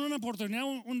tuvieran una oportunidad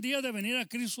un día de venir a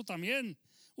Cristo también.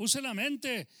 Use la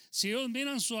mente. Si ellos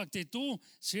miran su actitud,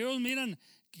 si ellos miran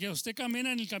que usted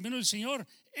camina en el camino del Señor,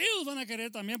 ellos van a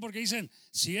querer también, porque dicen,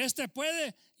 si este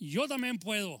puede, yo también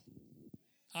puedo.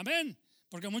 Amén.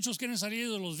 Porque muchos quieren salir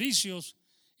de los vicios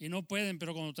y no pueden,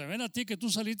 pero cuando te ven a ti que tú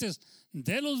saliste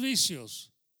de los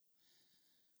vicios,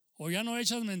 o ya no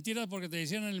echas mentiras porque te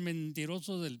decían el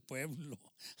mentiroso del pueblo.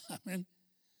 Amén.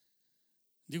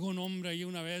 Dijo un hombre ahí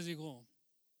una vez, dijo,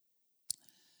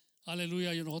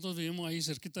 aleluya, y nosotros vivimos ahí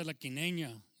cerquita de la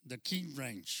Quineña, de King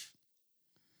Ranch.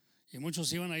 Y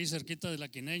muchos iban ahí cerquita de la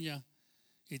Quineña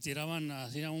y tiraban,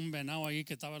 hacían un venado ahí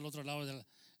que estaba al otro lado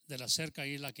de la cerca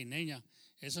ahí, la Quineña.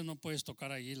 Eso no puedes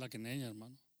tocar ahí, la Quineña,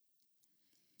 hermano.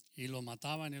 Y lo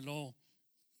mataban y luego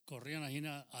corrían ahí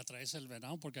a traerse el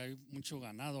venado porque hay mucho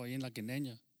ganado ahí en la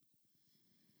Quineña.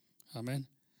 Amén.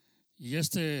 Y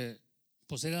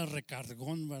pues era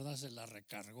recargón, ¿verdad? Se la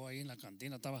recargó ahí en la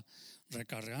cantina, estaba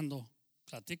recargando.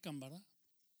 Platican, ¿verdad?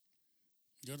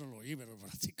 Yo no lo oí, pero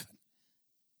platican.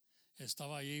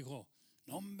 Estaba ahí y dijo,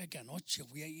 no hombre, que anoche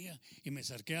fui ahí y me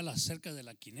acerqué a la cerca de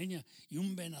la Quineña y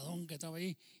un venadón que estaba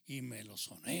ahí y me lo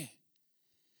soné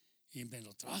y me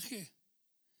lo traje.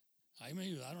 Ahí me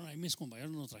ayudaron, ahí mis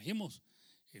compañeros nos trajimos.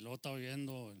 Y luego estaba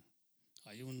viendo,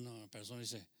 ahí una persona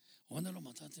dice, ¿dónde lo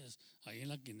mataste? Ahí en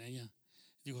la Quineña.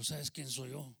 Digo, ¿sabes quién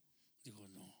soy yo? Digo,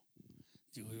 no.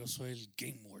 Digo, yo soy el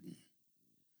game warden.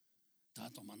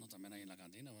 Estaba tomando también ahí en la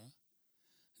cantina, ¿verdad?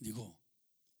 Digo,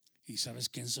 ¿y sabes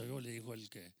quién soy yo? Le dijo el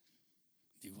que,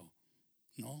 digo,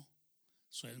 no,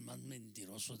 soy el más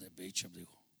mentiroso de Bishop,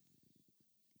 dijo.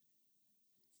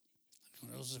 Con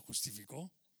eso se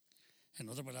justificó. En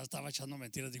otra palabra, estaba echando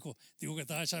mentiras. Dijo que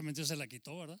estaba echando mentiras, se la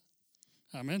quitó, ¿verdad?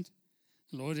 Amén.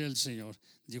 Gloria al Señor.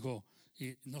 Dijo,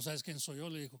 ¿y no sabes quién soy yo?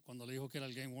 Le dijo, cuando le dijo que era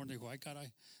el game warden, dijo, ay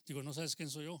caray. Digo, ¿no sabes quién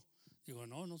soy yo? Digo,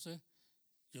 no sé.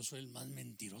 Yo soy el más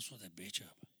mentiroso de Bishop.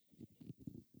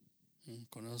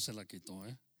 Con eso se la quitó,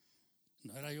 ¿eh?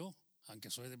 No era yo, aunque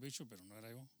soy de Bishop, pero no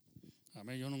era yo.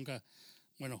 Amén. Yo nunca,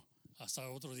 bueno, hasta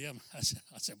otro día,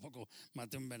 hace poco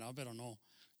maté un venado, pero no,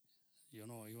 yo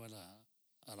no iba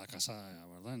a la casa,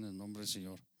 ¿verdad? En el nombre del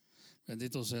Señor.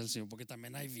 Bendito sea el Señor, porque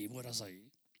también hay víboras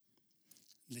ahí.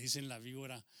 Le dicen la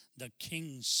víbora, the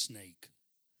king snake.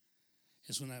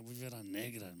 Es una víbora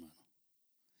negra, hermano.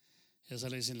 Esa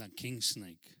le dicen la king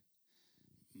snake.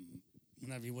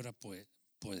 Una víbora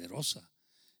poderosa.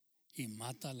 Y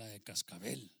mata a la de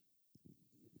cascabel.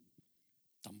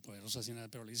 Tan poderosa así nada,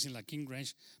 pero le dicen la King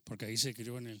Ranch porque ahí se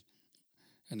crió en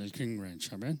el King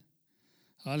Ranch. Amén.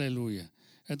 Aleluya.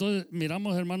 Entonces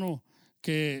miramos, hermano,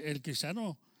 que el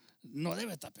cristiano no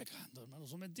debe estar pecando, hermano.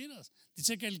 Son mentiras.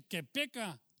 Dice que el que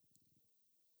peca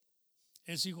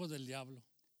es hijo del diablo.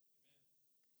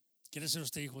 ¿Quiere ser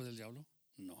usted hijo del diablo?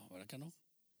 No, ¿verdad que no?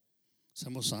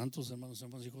 Somos santos, hermanos,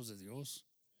 somos hijos de Dios.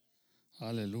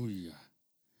 Aleluya.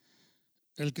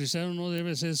 El cristiano no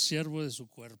debe ser siervo de su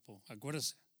cuerpo.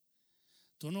 Acuérdese,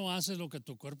 tú no haces lo que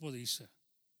tu cuerpo dice.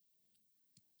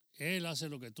 Él hace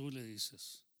lo que tú le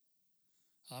dices.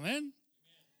 Amén.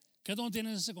 ¿Qué no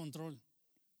tienen ese control?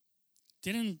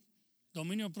 ¿Tienen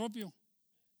dominio propio?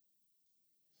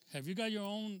 Have you got your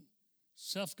own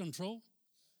self-control?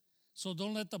 So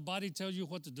don't let the body tell you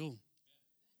what to do.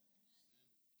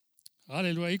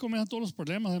 Aleluya. Ahí comienzan todos los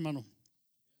problemas, hermano.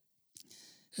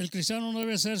 El cristiano no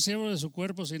debe ser siervo de su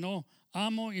cuerpo, sino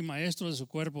amo y maestro de su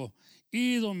cuerpo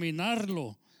y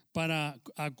dominarlo para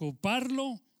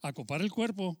ocupar el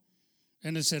cuerpo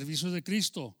en el servicio de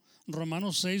Cristo.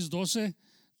 Romanos 6, 12,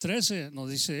 13 nos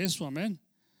dice eso, amén.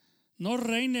 No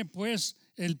reine pues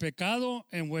el pecado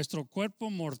en vuestro cuerpo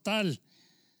mortal,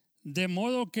 de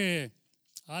modo que,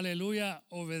 aleluya,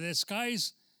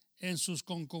 obedezcáis en sus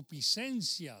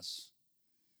concupiscencias.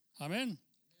 Amén.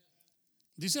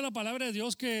 Dice la palabra de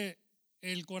Dios que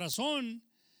el corazón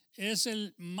es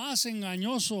el más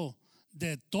engañoso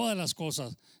de todas las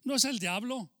cosas. No es el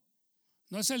diablo,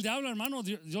 hermano.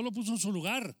 Dios lo puso en su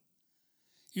lugar.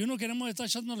 Y uno queremos estar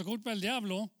echando la culpa al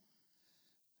diablo.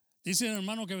 Dice el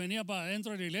hermano que venía para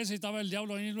adentro de la iglesia y estaba el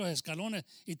diablo ahí en los escalones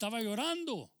y estaba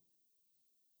llorando.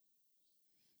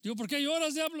 Digo, ¿por qué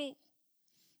lloras, diablo?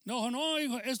 No,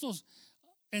 hijo,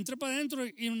 entré para adentro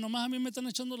y nomás a mí me están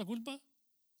echando la culpa.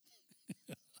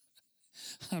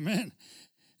 Amén.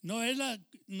 No es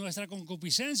nuestra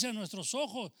concupiscencia, nuestros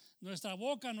ojos, nuestra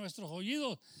boca, nuestros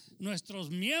oídos, nuestros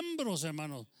miembros,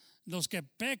 hermanos, los que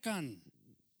pecan,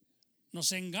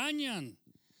 nos engañan.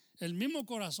 El mismo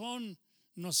corazón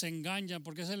nos engaña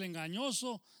porque es el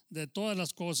engañoso de todas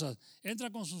las cosas.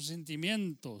 Entra con sus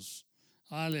sentimientos.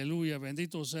 Aleluya,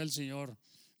 bendito sea el Señor.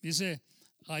 Dice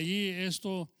allí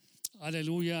esto,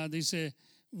 aleluya, dice,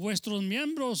 vuestros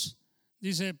miembros,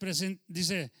 dice,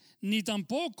 ni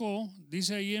tampoco,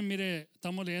 dice ahí, mire,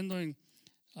 estamos leyendo en,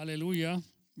 aleluya,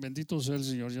 bendito sea el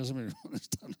Señor, ya se me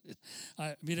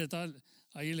mire, está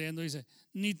ahí leyendo, dice,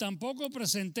 ni tampoco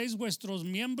presentéis vuestros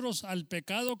miembros al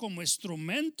pecado como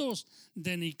instrumentos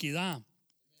de iniquidad.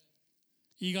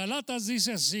 Y Galatas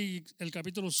dice así, el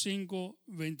capítulo 5,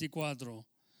 24,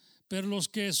 pero los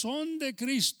que son de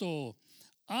Cristo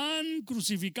han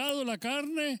crucificado la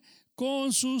carne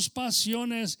con sus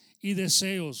pasiones y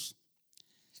deseos.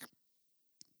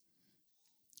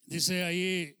 Dice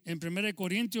ahí en 1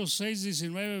 Corintios 6,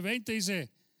 19, 20, dice,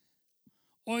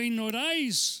 ¿o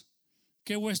ignoráis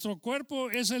que vuestro cuerpo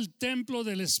es el templo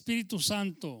del Espíritu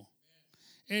Santo,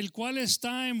 el cual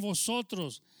está en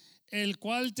vosotros, el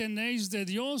cual tenéis de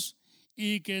Dios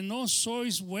y que no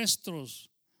sois vuestros?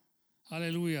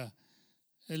 Aleluya.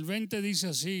 El 20 dice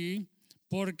así,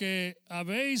 porque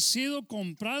habéis sido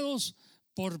comprados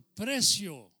por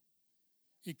precio.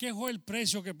 ¿Y qué fue el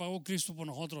precio que pagó Cristo por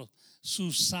nosotros?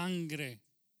 Su sangre.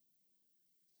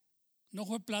 No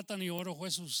fue plata ni oro,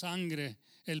 fue su sangre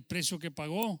el precio que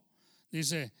pagó.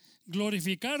 Dice,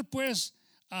 glorificar pues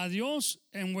a Dios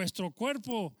en vuestro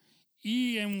cuerpo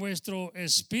y en vuestro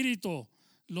espíritu,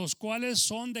 los cuales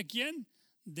son ¿de quién?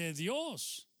 De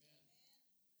Dios.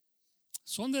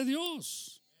 Son de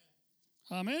Dios.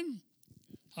 Amén.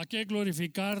 Hay que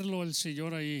glorificarlo el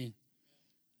Señor ahí.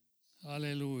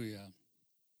 Aleluya.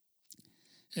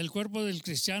 El cuerpo del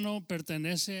cristiano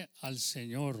pertenece al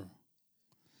Señor.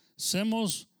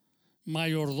 Somos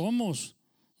mayordomos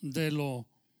de lo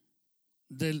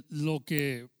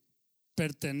que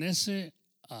pertenece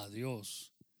a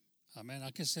Dios. Amén.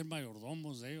 Hay que ser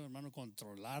mayordomos de ello, hermano,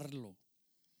 controlarlo.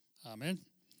 Amén.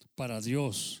 Para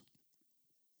Dios.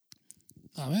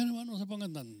 Amén, hermano, no se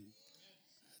pongan tan.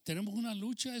 Tenemos una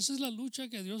lucha. Esa es la lucha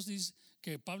que Dios dice,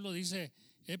 que Pablo dice,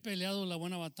 he peleado la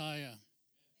buena batalla.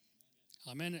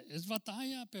 Amén. Es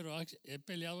batalla, pero he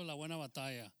peleado la buena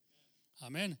batalla.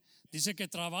 Amén. Dice que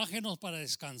trabájenos para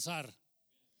descansar.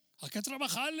 Hay que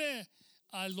trabajarle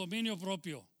al dominio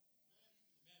propio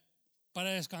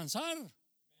para descansar.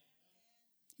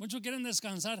 Muchos quieren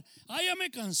descansar. Ya me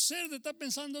cansé de estar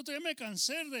pensando, ya me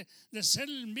cansé de ser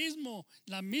el mismo,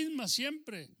 la misma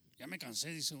siempre. Ya me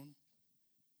cansé, dice uno.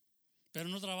 Pero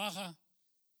no trabaja,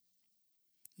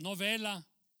 no vela,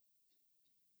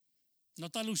 no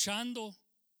está luchando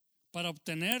para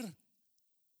obtener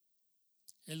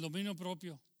el dominio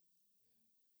propio.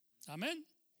 Amén.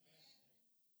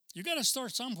 You got to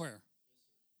start somewhere.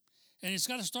 And it's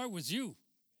got to start with you.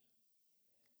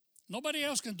 Nobody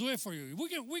else can do it for you.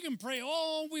 We can pray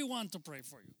all we want to pray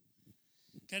for you.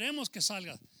 Queremos que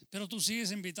salgas, pero tú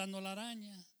sigues invitando a la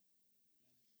araña.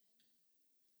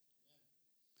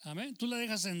 Amén. Tú la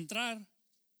dejas entrar.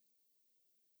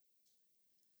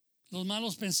 Los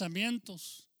malos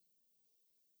pensamientos,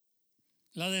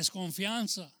 la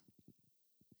desconfianza,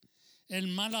 el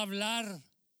mal hablar.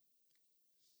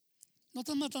 ¿No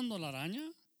estás matando a la araña?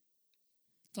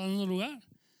 ¿Estás dando lugar?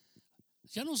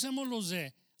 Ya no somos los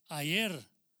de ayer,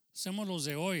 somos los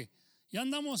de hoy. Ya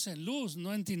andamos en luz,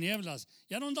 no en tinieblas.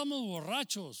 Ya no andamos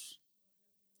borrachos.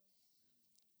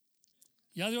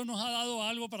 Ya Dios nos ha dado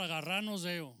algo para agarrarnos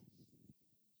de ello.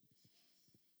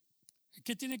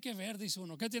 ¿Qué tiene que ver? Dice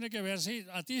uno. ¿Qué tiene que ver? Sí,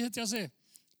 a ti se te hace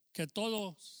que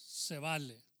todo se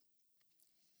vale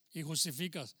y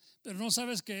justificas, pero no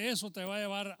sabes que eso te va a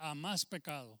llevar a más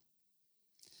pecado,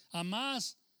 a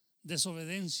más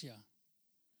desobediencia.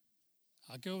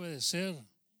 Hay que obedecer.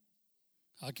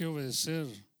 Hay que obedecer.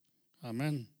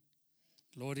 Amén.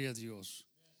 Gloria a Dios.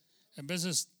 En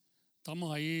veces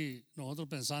estamos ahí nosotros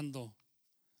pensando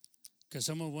que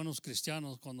somos buenos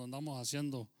cristianos cuando andamos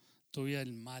haciendo todavía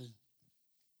el mal.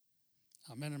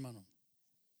 Amén, hermano.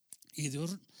 Y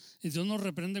Dios nos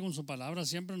reprende con su palabra.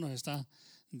 Siempre nos está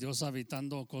Dios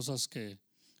habitando cosas que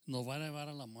nos van a llevar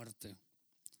a la muerte.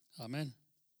 Amén.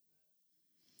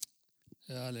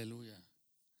 Aleluya.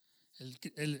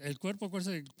 El cuerpo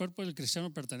del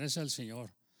cristiano pertenece al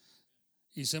Señor.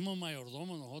 Y somos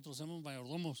mayordomos, nosotros somos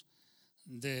mayordomos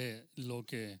de lo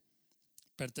que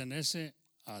pertenece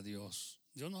a Dios.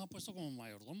 Dios nos ha puesto como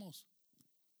mayordomos.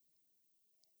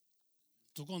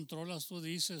 Tú controlas, tú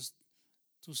dices,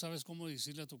 tú sabes cómo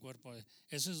decirle a tu cuerpo.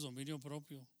 Ese es dominio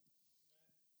propio.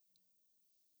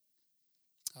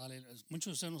 Muchos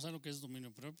de ustedes no saben lo que es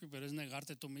dominio propio, pero es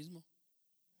negarte tú mismo.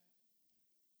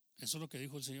 Eso es lo que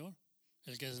dijo el Señor.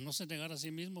 El que no se negara a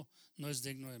sí mismo no es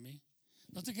digno de mí.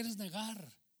 No te quieres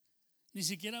negar, ni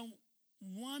siquiera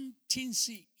one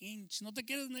teensy inch. No te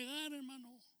quieres negar,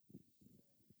 hermano.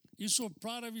 You're so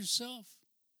proud of yourself.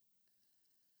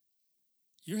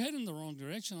 You're heading the wrong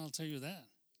direction, I'll tell you that.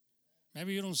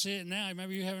 Maybe you don't see it now.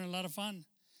 Maybe you're having a lot of fun.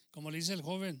 Como le dice el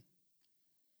joven,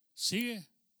 sigue,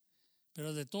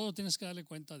 pero de todo tienes que darle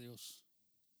cuenta a Dios.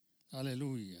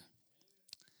 Aleluya.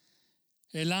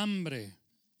 El hambre,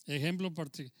 ejemplo,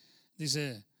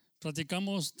 dice,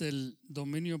 practicamos del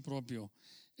dominio propio.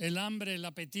 El hambre, el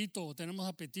apetito,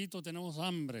 tenemos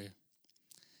hambre.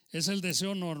 Es el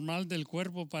deseo normal del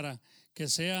cuerpo para que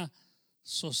sea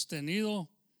sostenido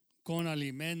con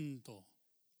alimento.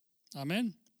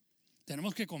 Amén.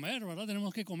 Tenemos que comer, ¿verdad?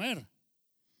 Tenemos que comer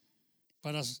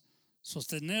para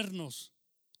sostenernos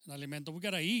en alimento. We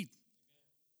gotta eat.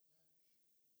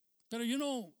 Pero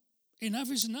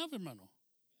enough is enough, hermano.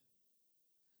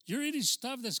 You're eating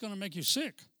stuff that's going to make you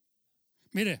sick.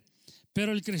 Mire,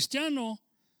 pero el cristiano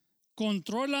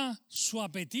controla su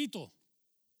apetito.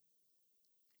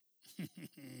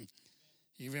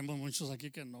 Y vemos muchos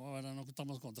aquí que no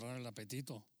estamos controlando el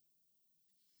apetito.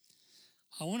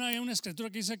 Aún hay una escritura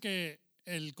que dice que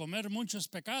el comer mucho es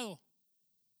pecado.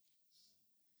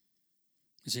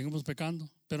 Y seguimos pecando.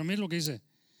 Pero mire lo que dice.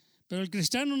 Pero el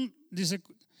cristiano dice,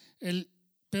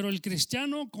 pero el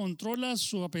cristiano controla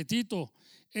su apetito.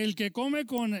 El que come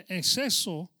con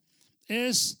exceso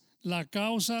es la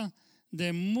causa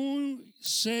de muy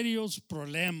serios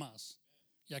problemas.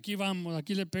 Y aquí vamos,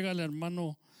 aquí le pega el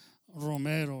hermano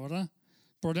Romero, ¿verdad?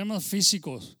 Problemas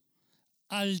físicos,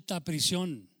 alta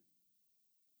presión,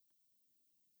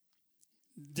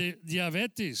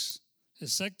 diabetes,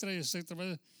 etcétera,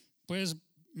 etcétera. Puedes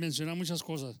mencionar muchas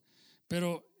cosas,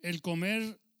 pero el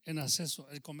comer en exceso,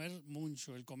 el comer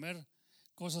mucho, el comer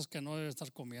cosas que no debe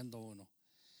estar comiendo uno.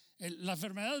 La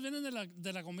enfermedad viene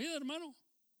de la comida, hermano.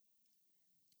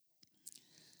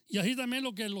 Y así también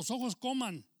lo que los ojos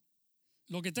coman,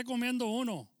 lo que esté comiendo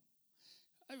uno.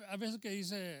 Hay veces que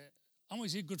dice, vamos a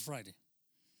decir Good Friday.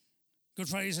 Good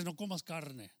Friday dice, no comas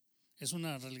carne. Es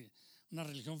una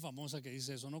religión famosa que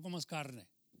dice eso, no comas carne.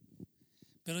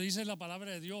 Pero dice la palabra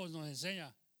de Dios, nos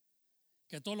enseña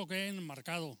que todo lo que hay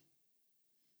enmarcado,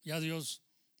 ya Dios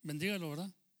bendígalo,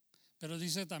 ¿verdad? Pero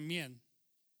dice también,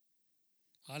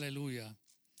 aleluya,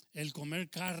 el comer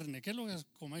carne. ¿Qué es lo que es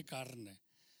comer carne?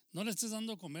 No le estés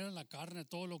dando a comer a la carne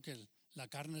todo lo que la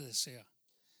carne desea,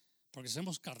 porque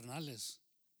somos carnales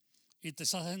y te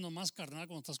estás haciendo más carnal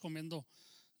cuando estás comiendo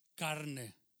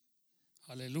carne.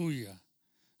 Aleluya,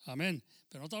 amén.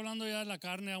 Pero no está hablando ya de la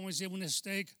carne, vamos a decir un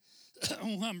steak,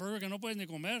 un hamburger que no puedes ni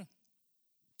comer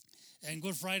en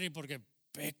Good Friday porque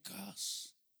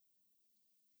pecas,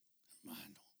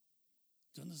 hermano.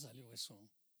 ¿De dónde salió eso?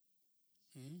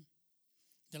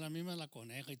 De la misma la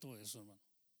coneja y todo eso, hermano.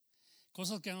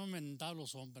 Cosas que han inventado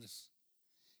los hombres,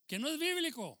 que no es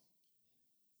bíblico,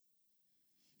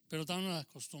 pero están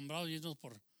acostumbrados a irnos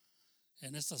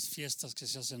en estas fiestas que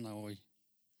se hacen hoy.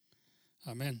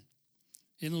 Amén.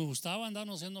 Y nos gustaba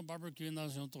andarnos haciendo barbecue,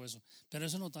 andarnos haciendo todo eso, pero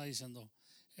eso no está diciendo.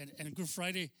 En Good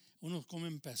Friday unos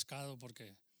comen pescado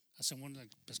porque hacen el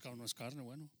pescado no es carne,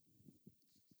 bueno,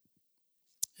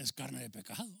 es carne de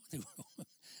pecado, digo,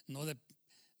 no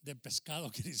de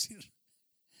pescado quiere decir.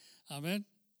 Amén.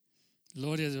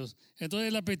 Gloria a Dios. Entonces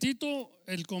el apetito,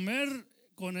 el comer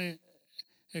con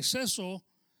exceso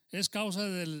es causa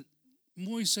de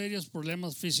muy serios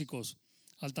problemas físicos,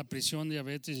 alta presión,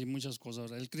 diabetes y muchas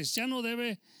cosas. El cristiano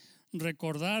debe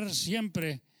recordar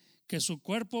siempre que su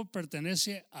cuerpo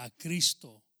pertenece a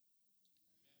Cristo.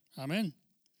 Amén.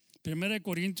 1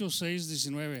 Corintios 6,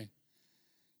 19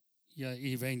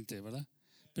 y 20, ¿verdad?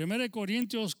 1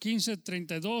 Corintios 15,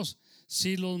 32.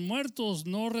 Si los muertos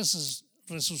no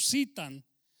resucitan,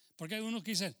 porque hay unos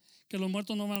que dicen que los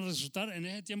muertos no van a resucitar. En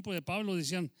ese tiempo de Pablo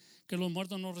decían que los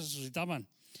muertos no resucitaban.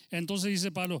 Entonces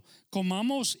dice Pablo,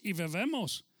 comamos y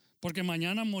bebemos, porque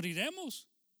mañana moriremos.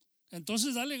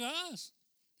 Entonces dale gas,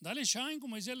 dale shine,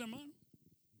 como dice el hermano.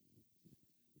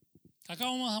 Acá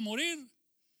vamos a morir,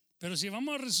 pero si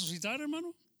vamos a resucitar,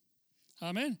 hermano,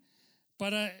 amén.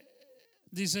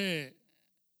 Dice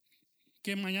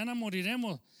que mañana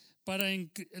moriremos. Para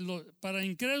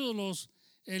incrédulos,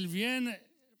 el bien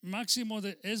máximo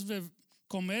es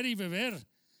comer y beber,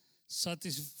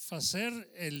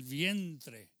 satisfacer el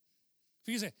vientre.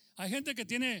 Fíjese, hay gente que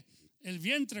tiene el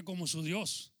vientre como su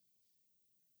Dios.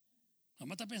 Nada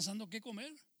más está pensando qué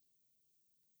comer.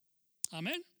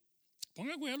 Amén.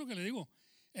 Ponga cuidado lo que le digo.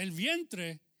 El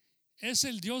vientre es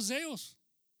el Dios de ellos.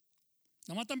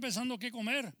 Nada más están pensando qué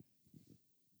comer.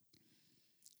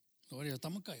 Gloria,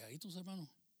 estamos calladitos, hermano.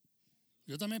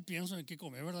 Yo también pienso en qué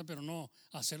comer, ¿verdad? Pero no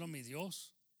hacerlo mi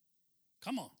Dios.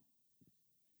 Come on.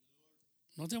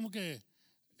 No tenemos que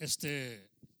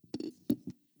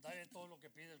darle todo lo que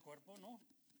pide el cuerpo, ¿no?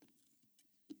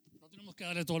 No tenemos que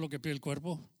darle todo lo que pide el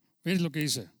cuerpo. ¿Ves lo que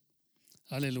dice?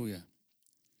 Aleluya.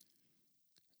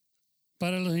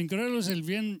 Para los incrédulos el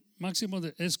bien máximo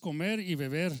es comer y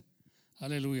beber.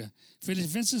 Aleluya.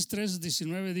 Filipenses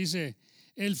 3:19 dice,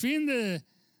 el fin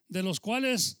de los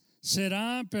cuales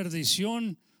será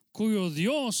perdición, cuyo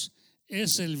Dios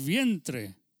es el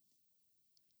vientre.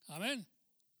 Amén.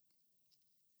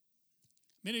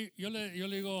 Mire, yo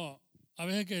le digo a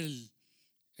veces que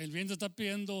el vientre está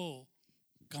pidiendo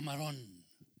camarón,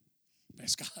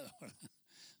 pescado, ¿verdad?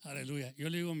 Aleluya. Yo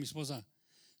le digo a mi esposa,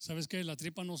 ¿sabes qué? La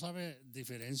tripa no sabe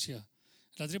diferencia.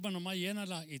 La tripa nomás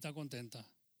llénala y está contenta.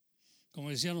 Como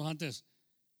decíamos antes,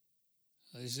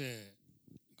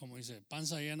 como dice,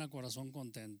 panza llena, corazón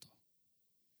contento.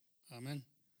 Amén.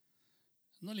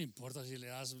 No le importa si le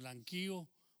das blanquillo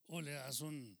o le das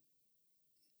un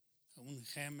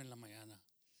gem en la mañana.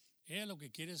 Ella lo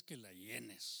que quiere es que la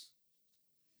llenes.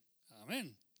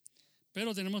 Amén.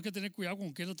 Pero tenemos que tener cuidado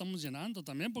con qué lo estamos llenando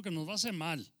también, porque nos va a hacer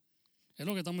mal. Es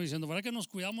lo que estamos diciendo. ¿Verdad que nos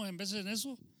cuidamos en veces en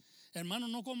eso? Hermano,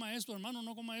 no coma esto, hermano,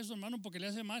 no coma eso, hermano, porque le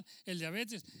hace mal. El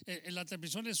diabetes, la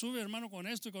presión le sube, hermano, con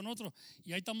esto y con otro.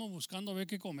 Y ahí estamos buscando ver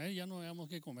qué comer, ya no veamos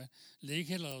qué comer. Le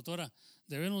dije a la doctora,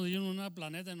 debemos ir a un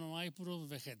planeta donde no hay puros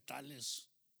vegetales.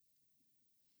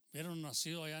 Hubieran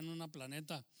nacido allá en un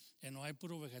planeta que no hay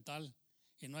puro vegetal,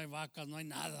 y no hay vacas, no hay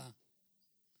nada.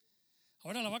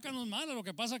 Ahora la vaca no es mala, lo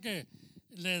que pasa es que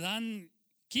le dan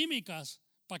químicas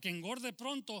para que engorde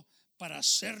pronto para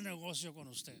hacer negocio con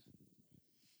usted.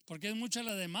 Porque es mucha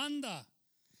la demanda.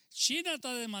 China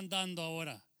está demandando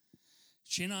ahora.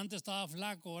 China antes estaba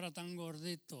flaco, ahora están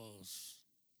gorditos.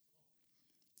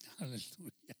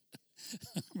 Aleluya.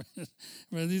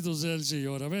 Bendito sea el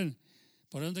Señor. Amén.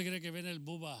 ¿Por dónde cree que viene el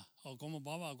buba? ¿O cómo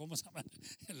baba? ¿O cómo se llama?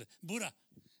 El bura.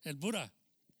 El bura.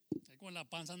 Con la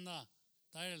panza anda.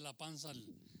 Trae la panza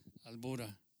al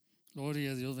bura.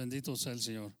 Gloria a Dios, bendito sea el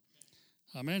Señor.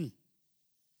 Amén.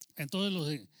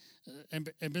 Entonces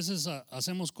en veces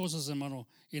hacemos cosas, hermano,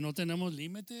 y no tenemos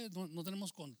límite, no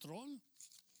tenemos control.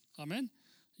 Amén.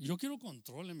 Yo quiero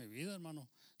control en mi vida, hermano.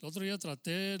 El otro día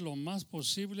traté lo más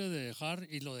posible de dejar,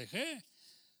 y lo dejé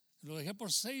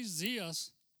por 6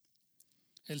 días,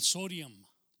 el sodium.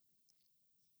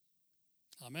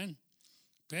 Amén.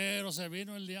 Pero se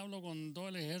vino el diablo con todo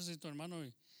el ejército, hermano,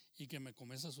 y que me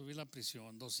comienza a subir la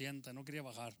prisión, 200, no quería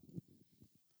bajar.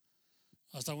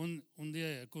 Hasta un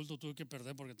día de culto tuve que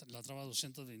perder porque la traba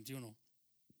 221.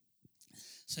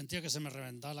 Sentía que se me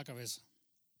reventaba la cabeza.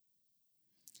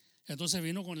 Entonces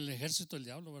vino con el ejército del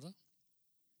diablo, ¿verdad?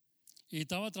 Y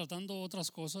estaba tratando otras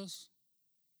cosas.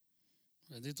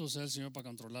 Bendito sea el Señor para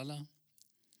controlarla.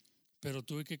 Pero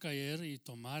tuve que caer y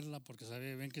tomarla porque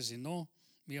sabía bien que si no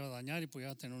me iba a dañar y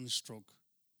podía tener un stroke.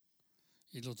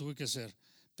 Y lo tuve que hacer.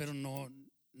 Pero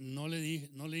no le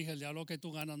dije al diablo que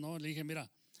tú ganas, no. Le dije, mira,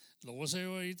 lo voy a hacer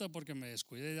ahorita porque me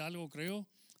descuidé de algo, creo.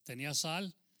 Tenía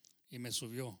sal y me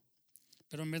subió.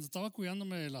 Pero me estaba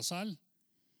cuidándome de la sal.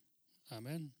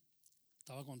 Amén.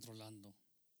 Estaba controlando.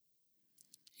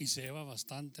 Y se lleva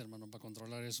bastante, hermano, para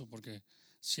controlar eso, porque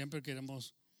siempre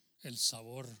queremos el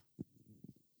sabor.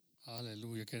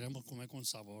 Aleluya, queremos comer con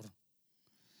sabor.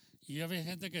 Y ya ve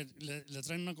gente que le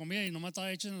traen una comida y nomás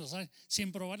está hecha en la sal,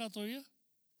 sin probarla todavía.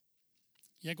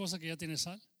 Y hay cosas que ya tiene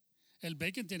sal. El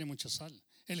bacon tiene mucha sal.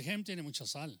 El ham tiene mucha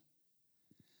sal.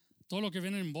 Todo lo que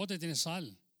viene en bote tiene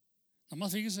sal.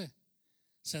 Nomás fíjese,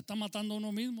 se está matando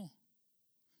uno mismo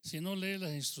si no lee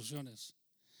las instrucciones.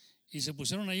 Y se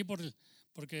pusieron ahí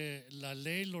porque la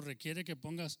ley lo requiere que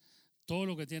pongas todo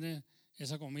lo que tiene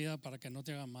esa comida para que no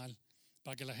te haga mal,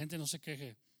 para que la gente no se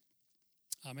queje.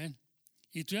 Amén.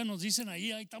 Y tú ya nos dicen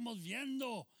ahí estamos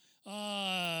viendo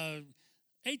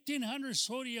 1800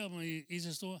 sodium, y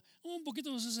dices tú, un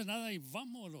poquito no se hace nada y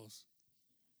vámonos.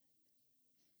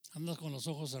 Andas con los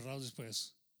ojos cerrados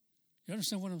después. You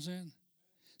understand what I'm saying?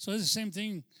 So it's the same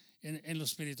thing en lo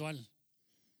espiritual.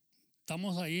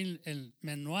 Estamos ahí, el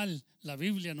manual, la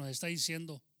Biblia nos está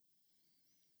diciendo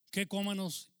qué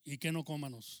cómanos y qué no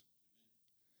cómanos.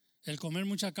 El comer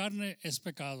mucha carne es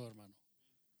pecado, hermano.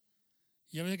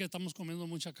 Y a veces que estamos comiendo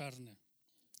mucha carne,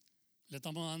 le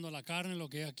estamos dando a la carne lo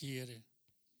que ella quiere.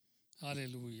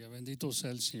 Aleluya, bendito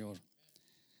sea el Señor.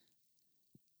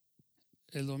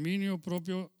 El dominio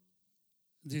propio,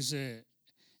 dice,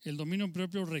 el dominio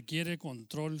propio requiere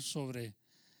control sobre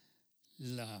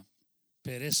la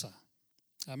pereza.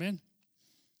 Amén.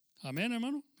 Amén,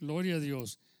 hermano. Gloria a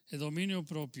Dios. El dominio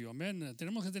propio. Amén.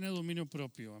 Tenemos que tener dominio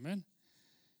propio. Amén.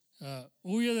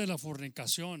 Huye de la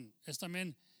fornicación. Es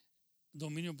también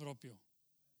dominio propio.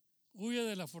 Huye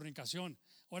de la fornicación.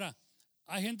 Ahora,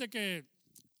 hay gente que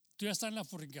tú ya estás en la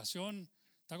fornicación,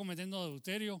 está cometiendo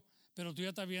adulterio, pero tú ya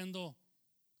estás viendo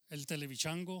el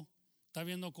televichango, estás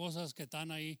viendo cosas que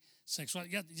están ahí sexual.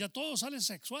 Ya todo sale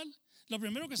sexual. Lo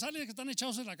primero que sale es que están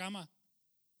echados en la cama.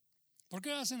 ¿Por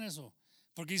qué hacen eso?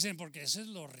 Porque dicen, porque ese es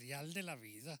lo real de la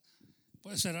vida.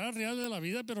 Pues será real de la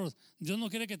vida, pero Dios no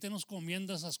quiere que estemos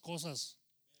comiendo esas cosas.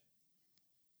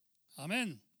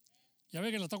 Amén. Ya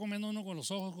ve que lo está comiendo uno con los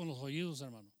ojos, con los oídos,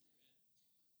 hermano.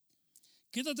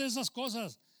 Quítate esas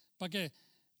cosas para que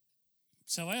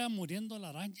se vaya muriendo la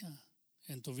araña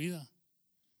en tu vida.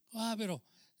 Pero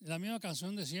la misma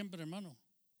canción de siempre, hermano.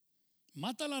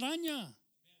 Mata la araña.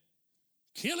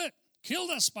 Kill it. Kill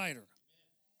the spider.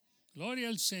 Gloria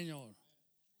al Señor.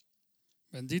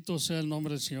 Bendito sea el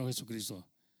nombre del Señor Jesucristo.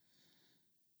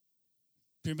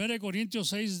 1 Corintios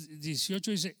 6,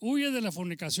 18 dice, huye de la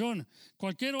fornicación.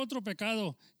 Cualquier otro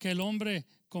pecado que el hombre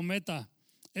cometa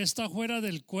está fuera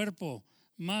del cuerpo,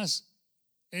 mas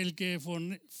el que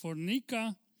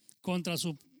fornica contra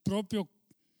su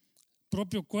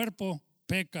propio cuerpo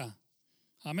peca.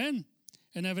 Amén.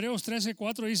 En Hebreos 13,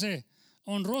 4 dice,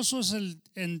 honroso es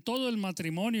en todo el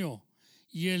matrimonio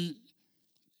y el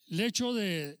lecho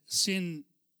de sin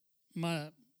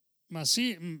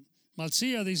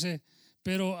malsía, dice,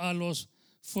 pero a los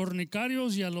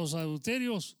fornicarios y a los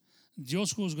adulterios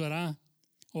Dios juzgará,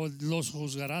 o los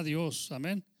juzgará Dios.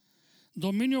 Amén.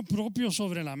 Dominio propio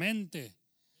sobre la mente.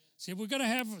 See, we gotta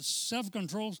have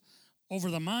self-control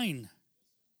over the mind.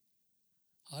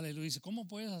 Aleluya. Dice, ¿cómo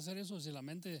puedes hacer eso si la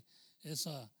mente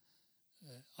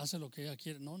hace lo que ella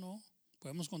quiere? No.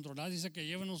 Podemos controlar. Dice que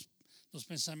lleven los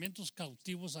pensamientos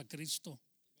cautivos a Cristo.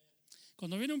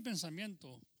 Cuando viene un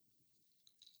pensamiento,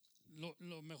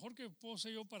 lo mejor que puedo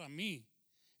hacer yo para mí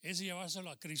es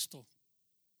llevárselo a Cristo.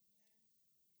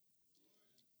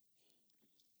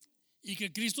 Y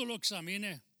que Cristo lo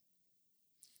examine.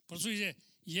 Por eso dice,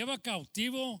 lleva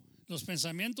cautivo los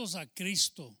pensamientos a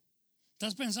Cristo.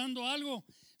 ¿Estás pensando algo?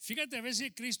 Fíjate a ver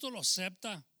si Cristo lo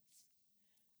acepta.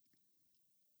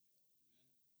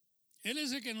 Él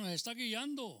es el que nos está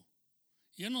guiando.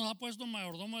 Y Él nos ha puesto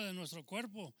mayordomo de nuestro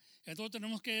cuerpo. Entonces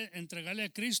tenemos que entregarle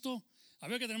a Cristo. A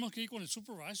ver que tenemos que ir con el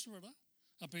supervisor, ¿verdad?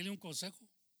 A pedirle un consejo.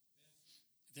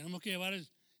 Tenemos que llevar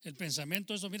el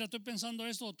pensamiento. Eso, mira, estoy pensando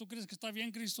esto. ¿Tú crees que está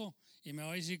bien, Cristo? Y me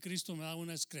va a decir, Cristo me da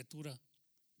una escritura.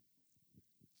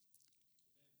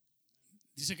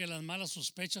 Dice que las malas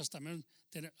sospechas también.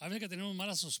 A ver que tenemos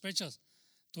malas sospechas.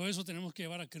 Todo eso tenemos que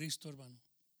llevar a Cristo, hermano.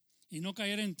 Y no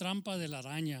caer en trampa de la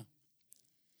araña.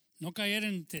 No caer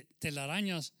en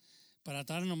telarañas para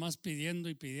estar nomás pidiendo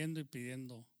y pidiendo y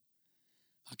pidiendo.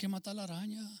 Hay que matar la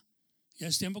araña. Ya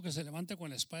es tiempo que se levante con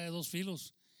la espada de 2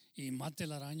 filos y mate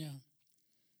la araña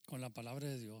con la palabra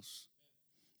de Dios.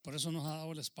 Por eso nos ha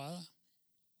dado la espada.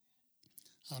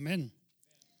 Amén.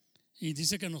 Y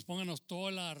dice que nos pónganos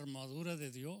toda la armadura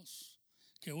de Dios.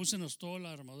 Que úsenos toda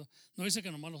la armadura. No dice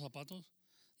que nomás los zapatos.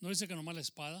 No dice que nomás la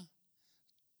espada.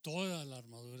 Toda la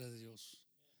armadura de Dios.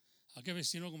 Hay que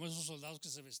vestirnos como esos soldados que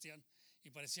se vestían y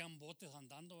parecían botes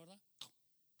andando, ¿verdad?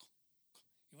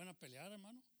 Iban a pelear,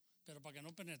 hermano, pero para que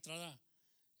no penetrara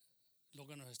lo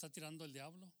que nos está tirando el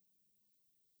diablo.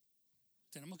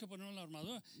 Tenemos que ponernos la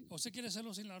armadura. ¿Usted quiere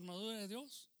hacerlo sin la armadura de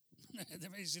Dios?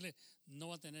 Debe decirle, no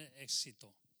va a tener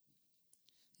éxito.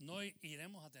 No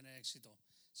iremos a tener éxito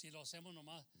si lo hacemos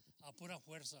nomás a pura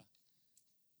fuerza.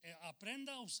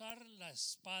 Aprenda a usar la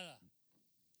espada.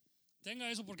 Tenga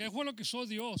eso, porque fue lo que hizo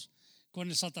Dios con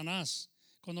el Satanás.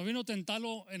 Cuando vino a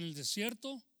tentarlo en el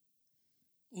desierto,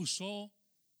 usó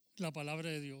la palabra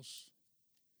de Dios.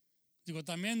 Digo,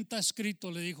 también está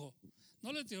escrito, le dijo.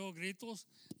 No le tiró gritos,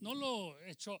 no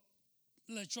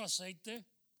le echó aceite.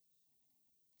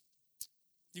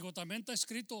 Digo, también está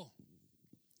escrito,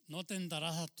 no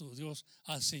tentarás a tu Dios,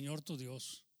 al Señor tu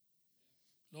Dios.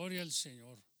 Gloria al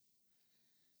Señor.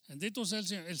 Bendito sea el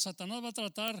Señor. El Satanás va a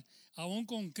tratar, aún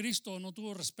con Cristo no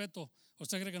tuvo respeto.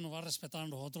 ¿Usted cree que nos va a respetar a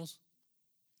nosotros?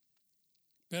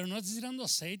 Pero no es tirando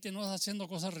aceite, no es haciendo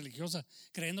cosas religiosas,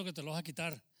 creyendo que te lo vas a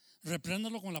quitar.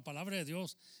 Repréndalo con la palabra de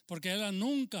Dios, porque a él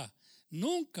nunca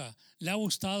le ha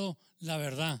gustado la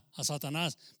verdad a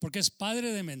Satanás, porque es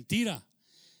padre de mentira.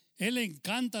 Él le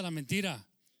encanta la mentira.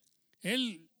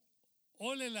 Él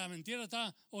ole la mentira,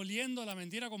 está oliendo la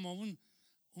mentira como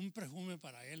un perfume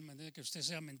para él, ¿me entiende? Que usted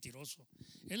sea mentiroso.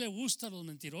 Él le gusta a los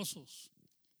mentirosos.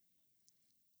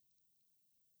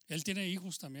 Él tiene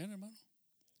hijos también, hermano.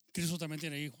 Cristo también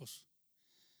tiene hijos,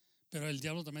 pero el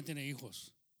diablo también tiene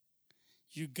hijos.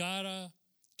 You gotta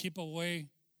keep away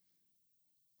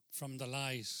from the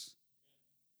lies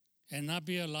and not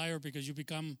be a liar, because you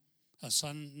become a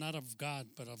son not of God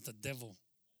but of the devil.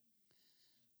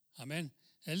 Amén.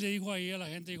 Él le dijo ahí a la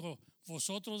gente, dijo,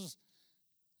 vosotros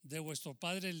de vuestro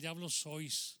padre el diablo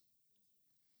sois.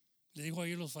 Le dijo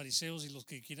ahí a los fariseos y los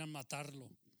que quieran matarlo.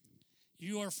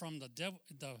 You are from the devil,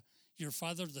 your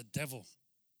father the devil.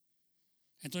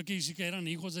 Entonces quiere decir que eran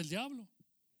hijos del diablo.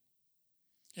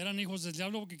 Eran hijos del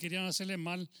diablo porque querían hacerle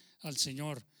mal al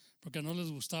Señor, porque no les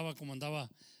gustaba como andaba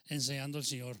enseñando el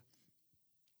Señor.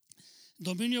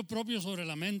 Dominio propio sobre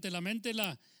la mente. La mente es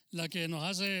la que nos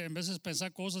hace en veces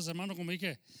pensar cosas, hermano, como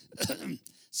dije,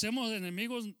 somos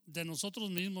enemigos de nosotros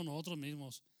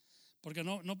mismos, porque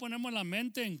no ponemos la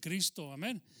mente en Cristo.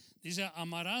 Amén. Dice,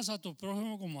 amarás a tu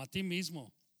prójimo como a ti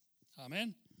mismo.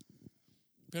 Amén.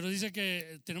 Pero dice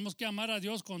que tenemos que amar a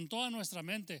Dios con toda nuestra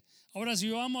mente. Ahora, si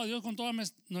yo amo a Dios con toda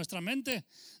nuestra mente,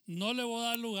 no le voy a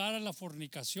dar lugar a la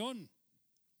fornicación.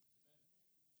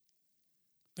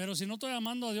 Pero si no estoy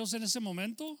amando a Dios en ese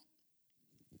momento,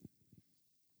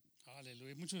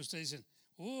 aleluya. Muchos de ustedes dicen,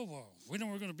 oh, well, we know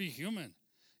we're going to be human.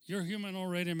 You're human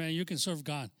already, man. You can serve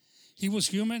God. He was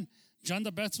human. John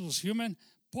the Baptist was human.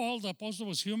 Paul the apostle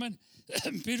was human.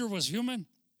 Peter was human.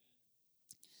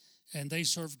 And they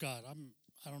served God.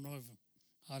 I don't know if,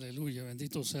 aleluya,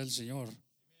 bendito sea el Señor.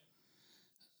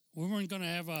 We weren't going to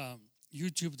have a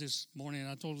YouTube this morning.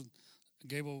 I told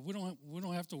Gable, we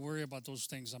don't have to worry about those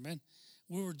things. Amen.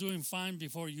 We were doing fine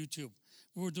before YouTube.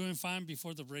 We were doing fine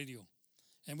before the radio.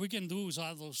 And we can do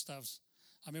all those stuffs.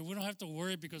 I mean, we don't have to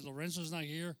worry because Lorenzo's not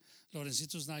here,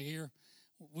 Lorencito's not here.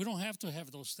 We don't have to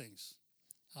have those things.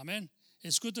 Amen.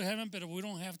 It's good to have them, but we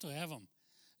don't have to have them.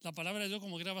 La palabra de Dios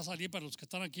como quiera va a salir para los que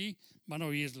están aquí, van a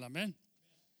oírla. Amén.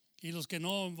 Y los que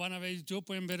no van a ver YouTube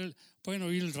pueden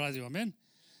oír el radio. Amén.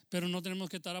 Pero no tenemos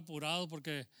que estar apurados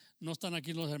porque no están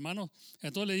aquí los hermanos.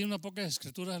 Entonces le di unas pocas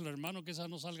escrituras a los hermanos, que esas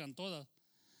no salgan todas.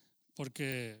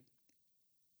 Porque,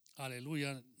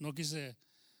 aleluya, no quise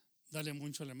darle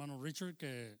mucho al hermano Richard,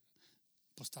 que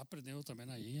pues está aprendiendo también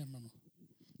allí, hermano.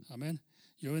 Amén.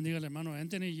 Yo bendiga al hermano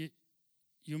Anthony.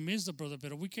 You miss the brother,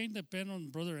 but we can't depend on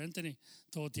brother Anthony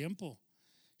todo el tiempo.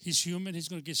 He's human, he's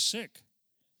going to get sick.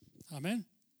 Amén.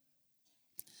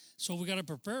 So we got to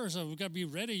prepare ourselves, we got to be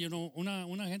ready. You know,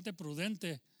 una gente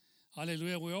prudente,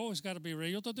 aleluya, we always got to be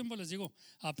ready. Yo todo el tiempo les digo,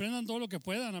 aprendan todo lo que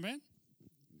puedan, amén.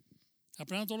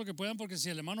 Aprendan todo lo que puedan, porque si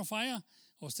el hermano falla,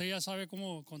 usted ya sabe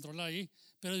cómo controlar ahí.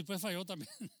 Pero después falló también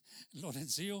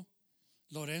Lorenzo,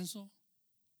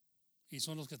 y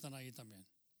son los que están ahí también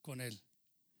con él.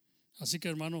 Así que,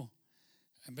 hermano,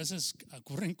 en veces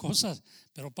ocurren cosas,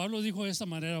 pero Pablo dijo de esta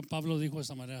manera,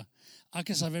 hay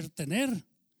que saber tener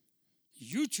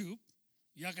YouTube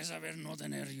y hay que saber no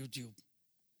tener YouTube.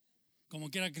 Como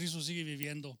quiera, Cristo sigue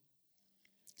viviendo.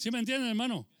 ¿Sí me entienden,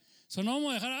 hermano? So, no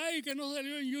vamos a dejar, ay, que no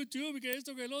salió en YouTube y que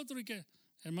esto, que el otro, y que,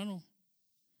 hermano,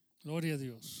 gloria a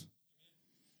Dios.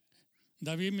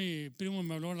 David, mi primo,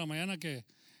 me habló en la mañana que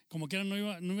como quiera no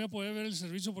iba a poder ver el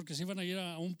servicio porque se iban a ir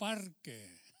a un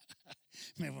parque.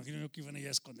 Me imagino que iban a ir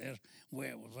a esconder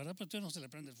huevos, ¿verdad? Pero tú no se le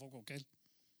prende el foco a aquel.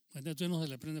 Tú no se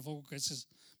le prende el foco, que esa es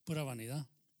pura vanidad.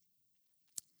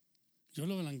 Yo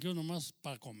lo blanqueo nomás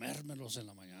para comérmelos en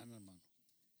la mañana, hermano.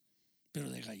 Pero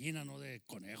de gallina, no de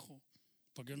conejo.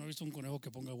 Porque yo no he visto un conejo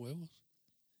que ponga huevos.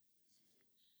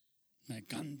 Me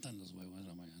encantan los huevos en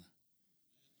la mañana.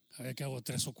 A ver que hago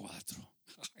 3 o 4.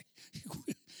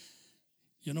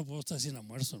 Yo no puedo estar sin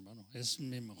almuerzo, hermano. Es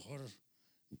mi mejor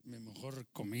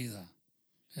comida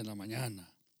en la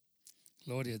mañana.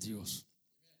 Gloria a Dios.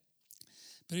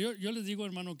 Pero yo les digo,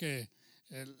 hermano, que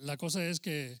la cosa es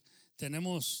que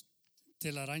tenemos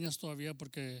telarañas todavía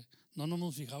porque no nos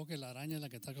hemos fijado que la araña es la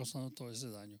que está causando todo ese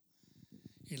daño.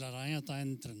 Y la araña está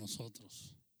entre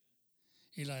nosotros.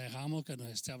 Y la dejamos que nos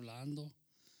esté hablando,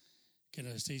 que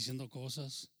nos esté diciendo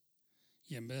cosas.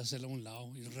 Y en vez de hacerla a un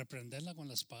lado y reprenderla con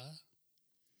la espada,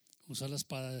 usar la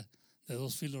espada de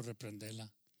 2 filos, reprenderla.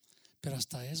 Pero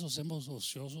hasta eso somos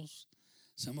ociosos,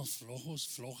 somos flojos,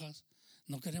 flojas,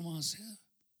 no queremos hacer.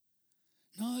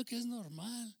 No, es que es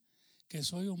normal, que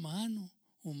soy humano,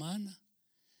 humana.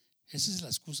 Esa es la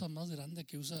excusa más grande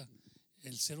que usa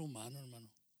el ser humano,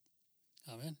 hermano.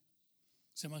 Amén.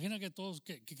 Se imagina que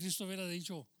Cristo hubiera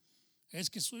dicho, es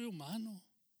que soy humano.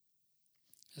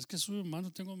 Es que soy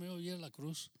humano, tengo miedo de ir a la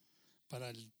cruz para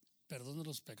el perdón de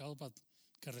los pecados, para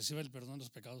que reciba el perdón de los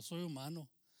pecados. Soy humano.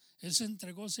 Él se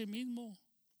entregó a sí mismo.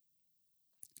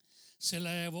 Se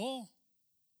la llevó.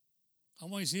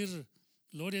 Vamos a decir,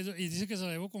 gloria a Dios. Y dice que se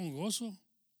la llevó con gozo.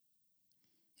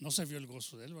 No se vio el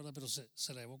gozo de él, ¿verdad? Pero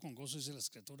se la llevó con gozo, dice la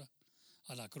Escritura,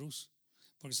 a la cruz.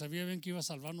 Porque sabía bien que iba a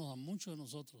salvarnos a muchos de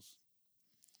nosotros.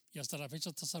 Y hasta la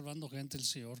fecha está salvando gente el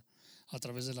Señor a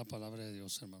través de la palabra de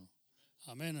Dios, hermano.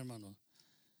 Amén, hermano.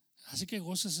 Así que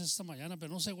goces esta mañana,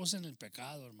 pero no se gocen en el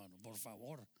pecado, hermano, por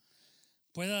favor.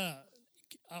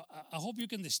 I hope you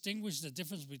can distinguish the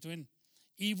difference between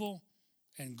evil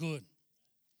and good.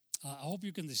 I hope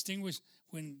you can distinguish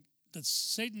when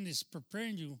Satan is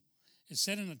preparing you, is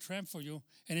setting a trap for you,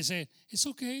 and he say, it's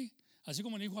okay. Así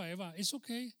como le dijo a Eva, it's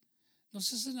okay. No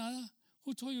se hace nada.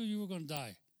 Who told you were going to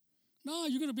die? No,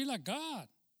 you're going to be like God.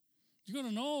 You're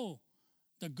going to know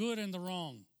the good and the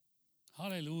wrong.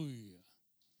 Hallelujah.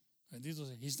 Bendito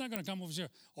sea. He's not going to come over here.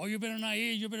 Oh, you better not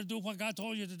eat. You better do what God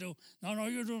told you to do. No,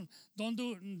 you don't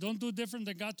do different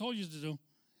than God told you to do.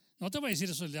 No te va a decir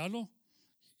eso el diablo.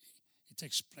 He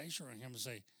takes pleasure in him to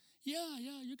say, yeah,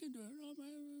 you can do it. No,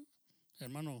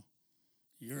 hermano,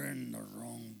 you're in the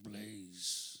wrong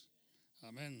place.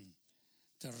 Amén.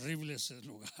 Terrible es el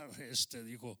lugar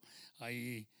dijo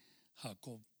ahí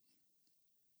Jacob.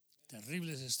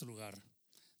 Terrible es este lugar.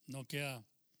 No queda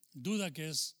duda que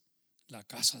es la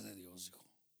casa de Dios, dijo.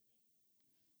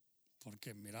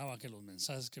 Porque miraba que los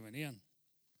mensajes que venían,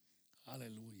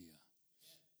 aleluya.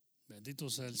 Bendito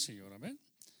sea el Señor, amén.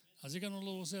 Así que no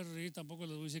los voy a hacer reír, tampoco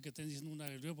les voy a decir que estén diciendo una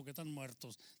aleluya porque están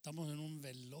muertos. Estamos en un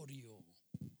velorio.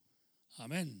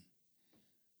 Amén.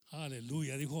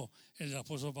 Aleluya. Dijo el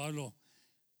apóstol Pablo,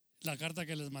 la carta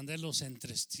que les mandé los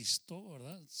entristó,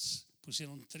 ¿verdad?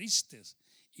 Pusieron tristes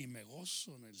y me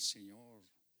gozo en el Señor,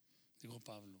 dijo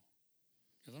Pablo.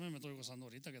 Yo también me estoy gozando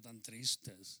ahorita que están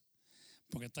tristes,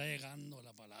 porque está llegando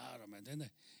la palabra, ¿me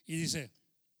entiendes? Y dice,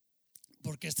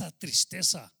 porque esta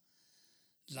tristeza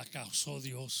la causó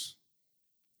Dios.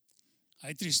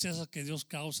 Hay tristezas que Dios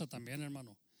causa también,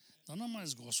 hermano. No nomás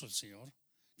es gozo el Señor,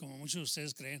 como muchos de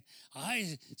ustedes creen.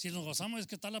 Ay, si nos gozamos es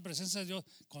que está la presencia de Dios.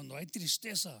 Cuando hay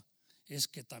tristeza es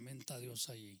que también está Dios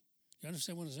allí. You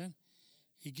understand what I'm saying?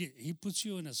 He puts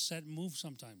you in a sad mood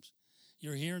sometimes.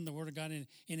 You're hearing the word of God and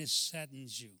it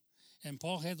saddens you. And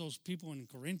Paul had those people in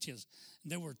Corinthians.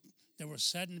 They were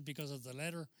saddened because of the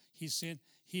letter he sent.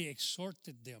 He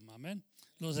exhorted them. Amen.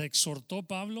 Los exhortó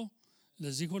Pablo,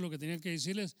 les dijo lo que tenían que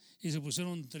decirles y se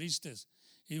pusieron tristes.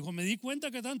 Y dijo, me di cuenta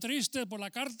que están tristes por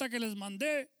la carta que les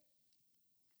mandé.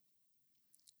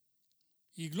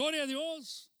 Y gloria a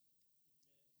Dios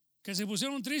que se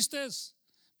pusieron tristes,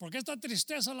 porque esta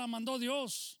tristeza la mandó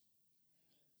Dios.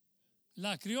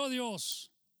 La crió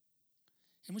Dios.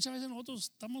 Y muchas veces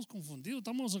nosotros estamos confundidos,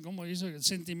 estamos, como dice,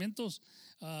 sentimientos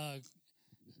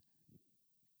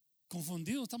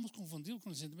confundidos, estamos confundidos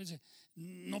con el sentimiento.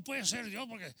 No puede ser Dios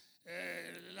porque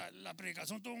la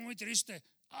predicación estuvo muy triste.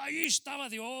 Ahí estaba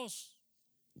Dios.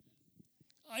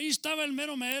 Ahí estaba el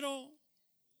mero mero.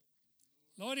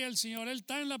 Gloria al Señor, Él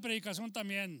está en la predicación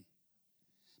también.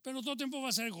 Pero no todo el tiempo va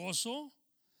a ser gozo.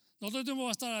 No todo el tiempo va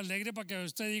a estar alegre para que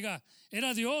usted diga,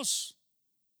 era Dios.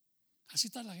 Así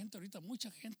está la gente ahorita,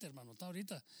 mucha gente, hermano, está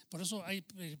ahorita. Por eso hay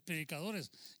predicadores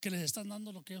que les están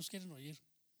dando lo que ellos quieren oír.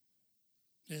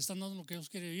 Les están dando lo que ellos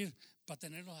quieren oír para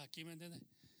tenerlos aquí, ¿me entiendes?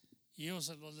 Y ellos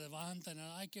se los levantan,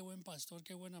 ay, qué buen pastor,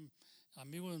 qué buen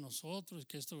amigo de nosotros,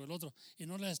 que esto y el otro. Y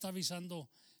no les está avisando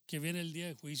que viene el día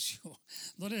de juicio.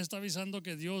 No les está avisando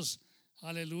que Dios,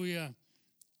 aleluya,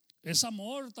 es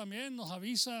amor también, nos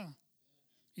avisa.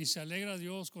 Y se alegra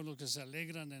Dios con los que se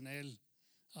alegran en Él.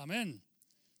 Amén.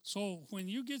 So when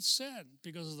you get sad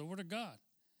because of the word of God,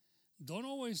 don't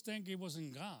always think it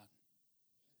wasn't God,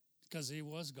 because He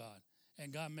was God,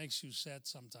 and God makes you sad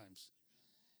sometimes.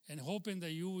 And hoping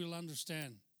that you will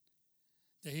understand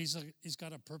that He's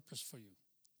got a purpose for you.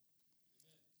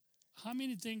 How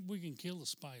many think we can kill a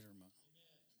spider, man?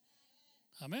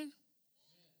 Amen?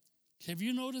 Have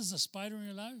you noticed a spider in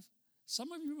your life?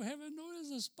 Some of you haven't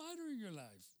noticed a spider in your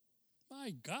life.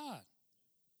 My God.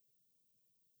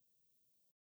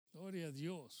 Gloria a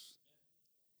Dios.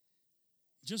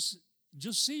 Just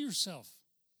see yourself.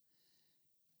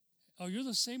 Are you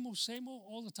the same old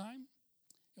all the time?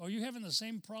 Are you having the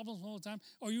same problems all the time?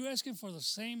 Are you asking for the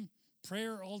same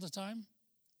prayer all the time?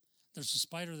 There's a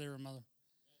spider there, mother.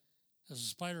 There's a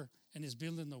spider, and he's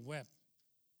building the web.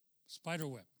 Spider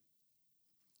web.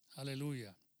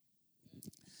 Hallelujah.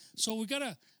 So we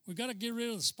gotta get rid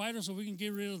of the spider so we can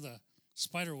get rid of the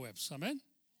spider webs. Amén.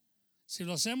 Si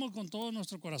lo hacemos con todo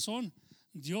nuestro corazón,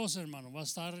 Dios, hermano, va a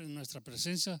estar en nuestra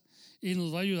presencia y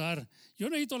nos va a ayudar. Yo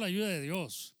necesito la ayuda de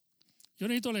Dios. Yo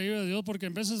necesito la ayuda de Dios porque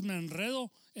en veces me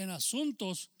enredo en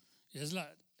asuntos. Es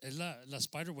la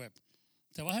spider web.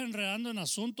 Te vas enredando en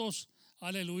asuntos,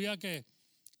 aleluya, que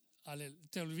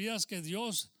te olvidas que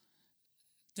Dios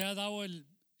te ha dado el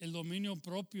dominio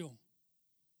propio.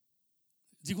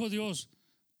 Dijo Dios,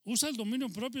 usa el dominio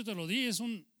propio, te lo di, es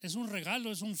un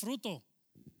regalo, es un fruto.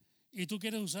 Y tú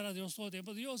quieres usar a Dios todo el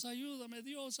tiempo. Dios, ayúdame,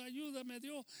 Dios.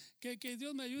 Que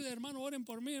Dios me ayude, hermano. Oren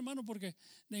por mí, hermano, porque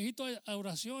necesito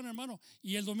oración, hermano.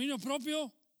 Y el dominio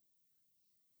propio,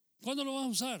 ¿cuándo lo vas a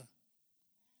usar?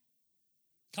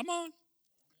 Come on.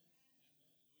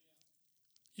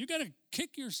 You got to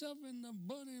kick yourself in the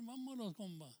butt. Vámonos,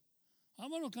 compa.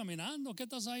 Vámonos caminando. ¿Qué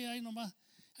estás ahí nomás?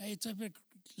 Hey, it's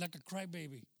like a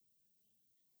crybaby.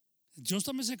 Dios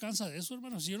también se cansa de eso,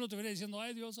 hermano. Si yo lo estuviera diciendo,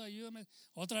 ay Dios, ayúdame,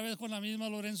 otra vez con la misma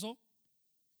Lorenzo,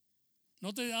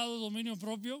 ¿no te he dado dominio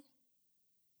propio?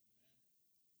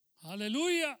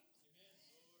 Aleluya.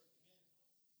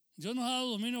 Dios nos ha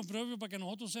dado dominio propio para que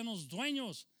nosotros seamos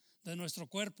dueños de nuestro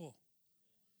cuerpo,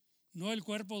 no el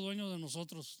cuerpo dueño de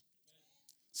nosotros.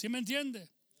 ¿Sí me entiende?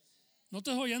 No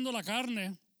estés oyendo la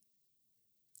carne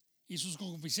y sus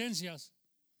concupiscencias,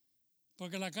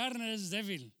 porque la carne es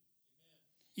débil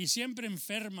y siempre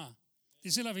enferma,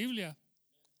 dice la Biblia.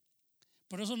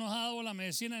 Por eso nos ha dado la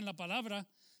medicina en la palabra.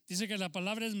 Dice que la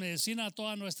palabra es medicina a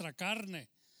toda nuestra carne.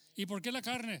 ¿Y por qué la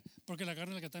carne? Porque la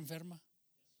carne es la que está enferma.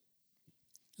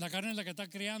 La carne es la que está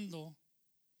creando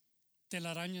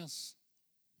telarañas.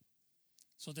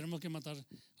 Eso tenemos que matar.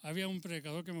 Había un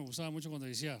predicador que me gustaba mucho cuando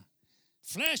decía,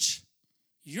 flesh,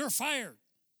 you're fired.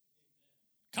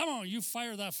 Come on, you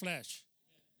fire that flesh.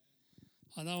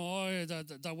 I know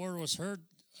that word was heard.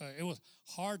 It was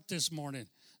hard this morning.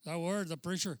 That word, the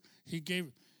preacher, he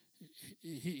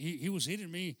was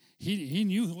hitting me. He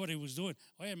knew what he was doing.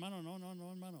 Oye, hermano, no,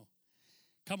 hermano.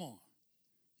 Come on.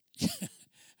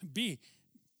 Be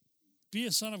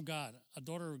a son of God, a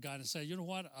daughter of God, and say, you know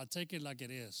what? I'll take it like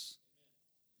it is.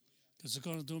 Because it's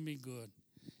going to do me good.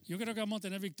 Yo creo que vamos a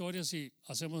tener victoria si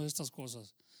hacemos estas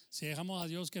cosas. Si dejamos a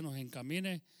Dios que nos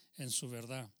encamine en su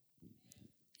verdad.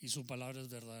 Y su palabra es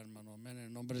verdad, hermano. Amén. En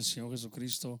el nombre del Señor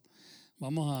Jesucristo.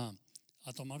 Vamos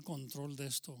a tomar control de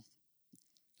esto.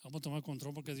 Vamos a tomar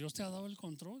control porque Dios te ha dado el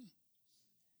control.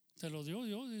 Te lo dio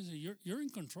Dios. Dice, you're in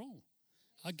control.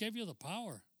 I gave you the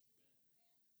power.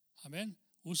 Amén.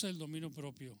 Usa el dominio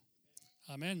propio.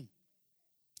 Amén.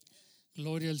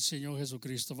 Gloria al Señor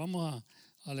Jesucristo. Vamos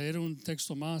a leer un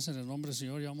texto más en el nombre del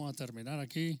Señor y vamos a terminar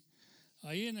aquí.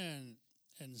 Ahí en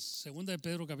 2 de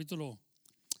Pedro capítulo,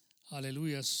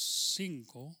 aleluya,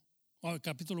 5,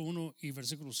 capítulo 1 y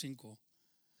versículo 5.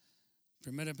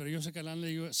 Primera, pero yo sé que la han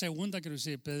leído. Segunda, quiero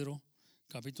decir, Pedro,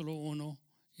 capítulo 1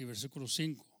 y versículo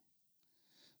 5.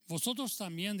 Vosotros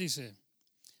también, dice,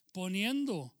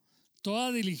 poniendo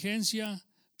toda diligencia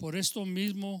por esto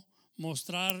mismo,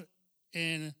 mostrar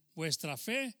en vuestra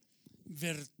fe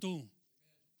virtud.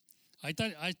 Ahí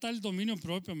está el dominio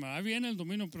propio. Ahí viene el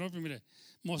dominio propio. Mire,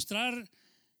 mostrar,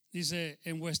 dice,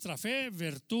 en vuestra fe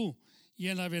virtud, y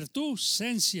en la virtud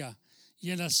ciencia, y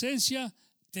en la ciencia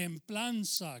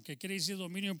templanza, que quiere decir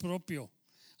dominio propio.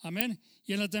 Amén.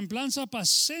 Y en la templanza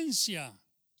paciencia,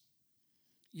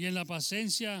 y en la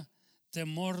paciencia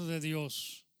temor de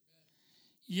Dios.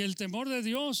 Y el temor de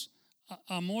Dios,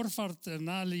 amor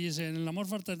fraternal, y dice, en el amor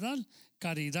fraternal,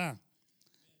 caridad.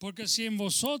 Porque si en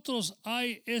vosotros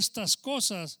hay estas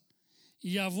cosas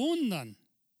y abundan,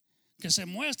 que se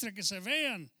muestren, que se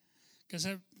vean,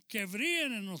 que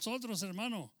brillen en nosotros,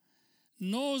 hermano,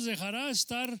 no os dejará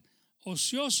estar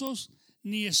ociosos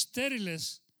ni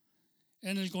estériles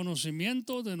en el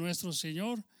conocimiento de nuestro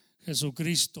Señor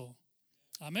Jesucristo.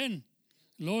 Amén.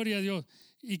 Gloria a Dios.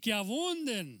 Y que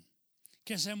abunden,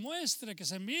 que se muestre, que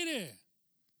se mire.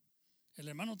 El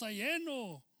hermano está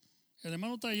lleno. El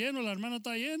hermano está lleno, la hermana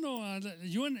está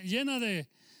llena de,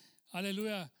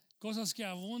 aleluya, cosas que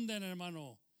abunden,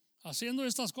 hermano. haciendo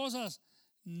estas cosas,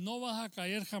 no vas a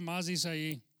caer jamás, dice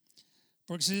ahí.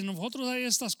 Porque si nosotros hay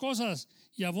estas cosas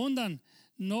y abundan,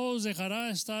 no os dejará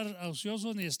estar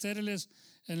ociosos ni estériles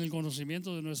en el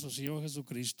conocimiento de nuestro Señor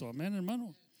Jesucristo. Amén,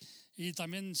 hermano. Y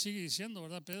también sigue diciendo,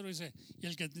 ¿verdad? Pedro dice, y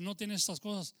el que no tiene estas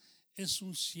cosas es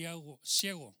un ciego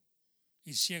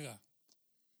y ciega.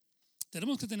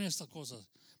 Tenemos que tener estas cosas,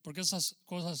 porque estas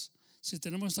cosas, si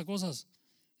tenemos estas cosas,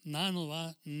 nada nos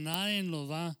va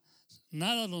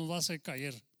a hacer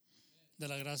caer de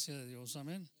la gracia de Dios.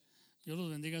 Amén. Dios los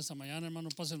bendiga esta mañana, hermano.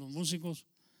 Pasen los músicos.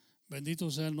 Bendito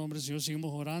sea el nombre del Señor.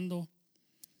 Seguimos orando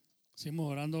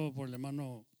por el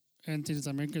hermano Enti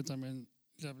también, que también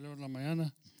le hablé en la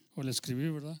mañana, o le escribí,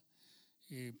 ¿verdad?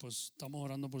 Y pues estamos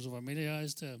orando por su familia ya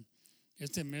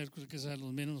este miércoles, que sea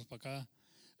los mínimos para acá,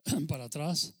 para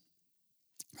atrás.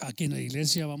 Aquí en la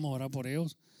iglesia vamos a orar por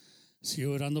ellos.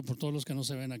 Sigo orando por todos los que no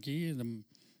se ven aquí.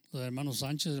 Los hermanos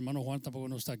Sánchez, el hermano Juan tampoco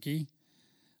no está aquí.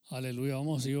 Aleluya,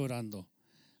 vamos a seguir orando.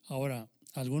 Ahora,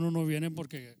 algunos no vienen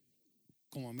porque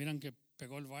como miran que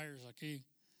pegó el virus aquí,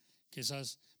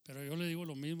 quizás, pero yo le digo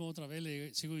lo mismo otra vez,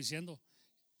 le sigo diciendo,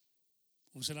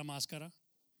 use la máscara,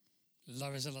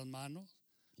 lávese las manos,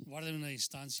 guarde una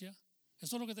distancia.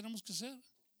 Esto es lo que tenemos que hacer.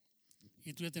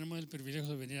 Y tú ya tenemos el privilegio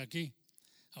de venir aquí.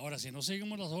 Ahora, si no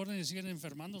seguimos las órdenes y siguen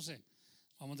enfermándose,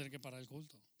 vamos a tener que parar el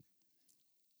culto.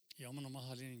 Y vamos nomás a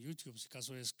salir en YouTube, si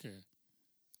caso es que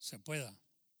se pueda.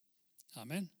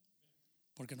 Amén.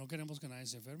 Porque no queremos que nadie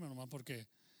se enferme, nomás porque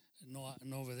no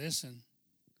obedecen.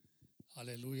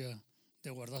 Aleluya. De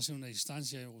guardarse una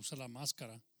distancia y usar la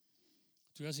máscara.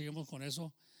 Tú ya seguimos con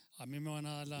eso. A mí me van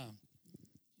a dar la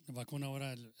vacuna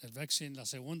ahora, el vaccine, la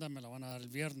segunda me la van a dar el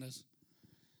viernes.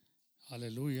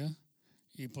 Aleluya.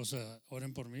 Y pues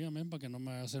oren por mí, amén, para que no me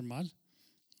vaya a hacer mal.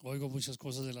 Oigo muchas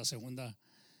cosas de la segunda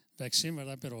vaccine,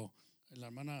 ¿verdad? Pero la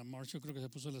hermana Marcia creo que se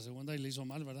puso la segunda y le hizo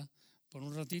mal, ¿verdad? Por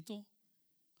un ratito.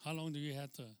 How long do you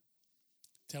have to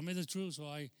tell me the truth so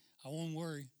I won't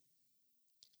worry?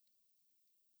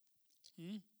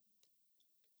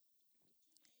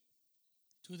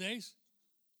 2 days?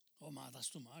 Oh, man, that's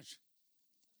too much.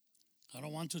 I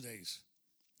don't want 2 days.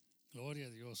 Gloria a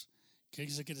Dios.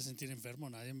 ¿Quién se quiere sentir enfermo?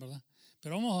 Nadie, ¿verdad?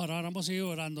 Pero vamos a orar, vamos a seguir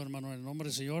orando, hermano, en el nombre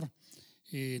del Señor.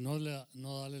 Y no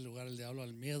darle lugar al diablo,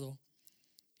 al miedo.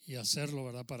 Y hacerlo,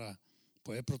 ¿verdad? Para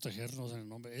poder protegernos en el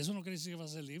nombre. Eso no quiere decir que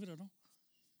vas a ser libre, ¿no?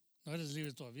 No eres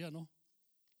libre todavía, ¿no?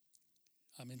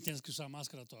 A mí tienes que usar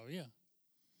máscara todavía.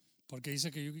 Porque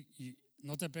dice que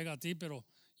no te pega a ti, pero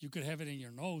you could have it in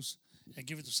your nose and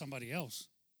give it to somebody else.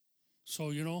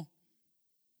 So, you know,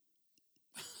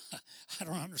 I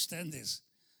don't understand this.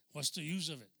 What's the use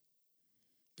of it?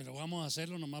 Pero vamos a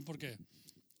hacerlo nomás porque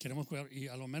queremos cuidar. Y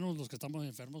a lo menos los que estamos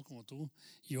enfermos como tú,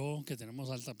 yo, que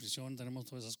tenemos alta presión, tenemos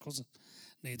todas esas cosas,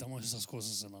 necesitamos esas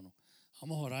cosas, hermano.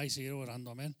 Vamos a orar y seguir orando,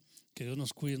 amén. Que Dios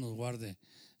nos cuide y nos guarde.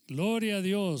 Gloria a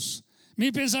Dios.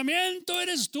 Mi pensamiento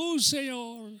eres tú,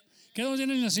 Señor. ¿Qué nos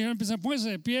tiene el Señor?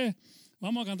 Póngase de pie.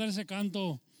 Vamos a cantar ese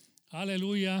canto.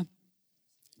 Aleluya.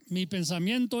 Mi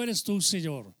pensamiento eres tú,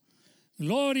 Señor.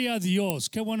 Gloria a Dios.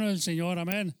 Qué bueno es el Señor.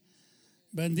 Amén.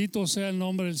 Bendito sea el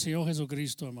nombre del Señor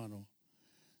Jesucristo, hermano.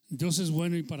 Dios es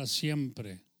bueno y para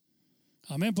siempre.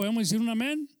 Amén. ¿Podemos decir un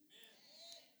amén?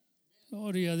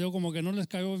 Gloria a Dios. Como que no les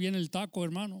cayó bien el taco,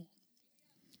 hermano.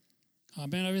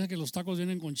 Amén. A veces que los tacos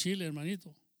vienen con chile,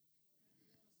 hermanito.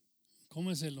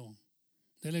 Cómeselo.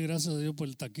 Dele gracias a Dios por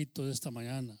el taquito de esta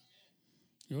mañana.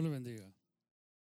 Dios le bendiga.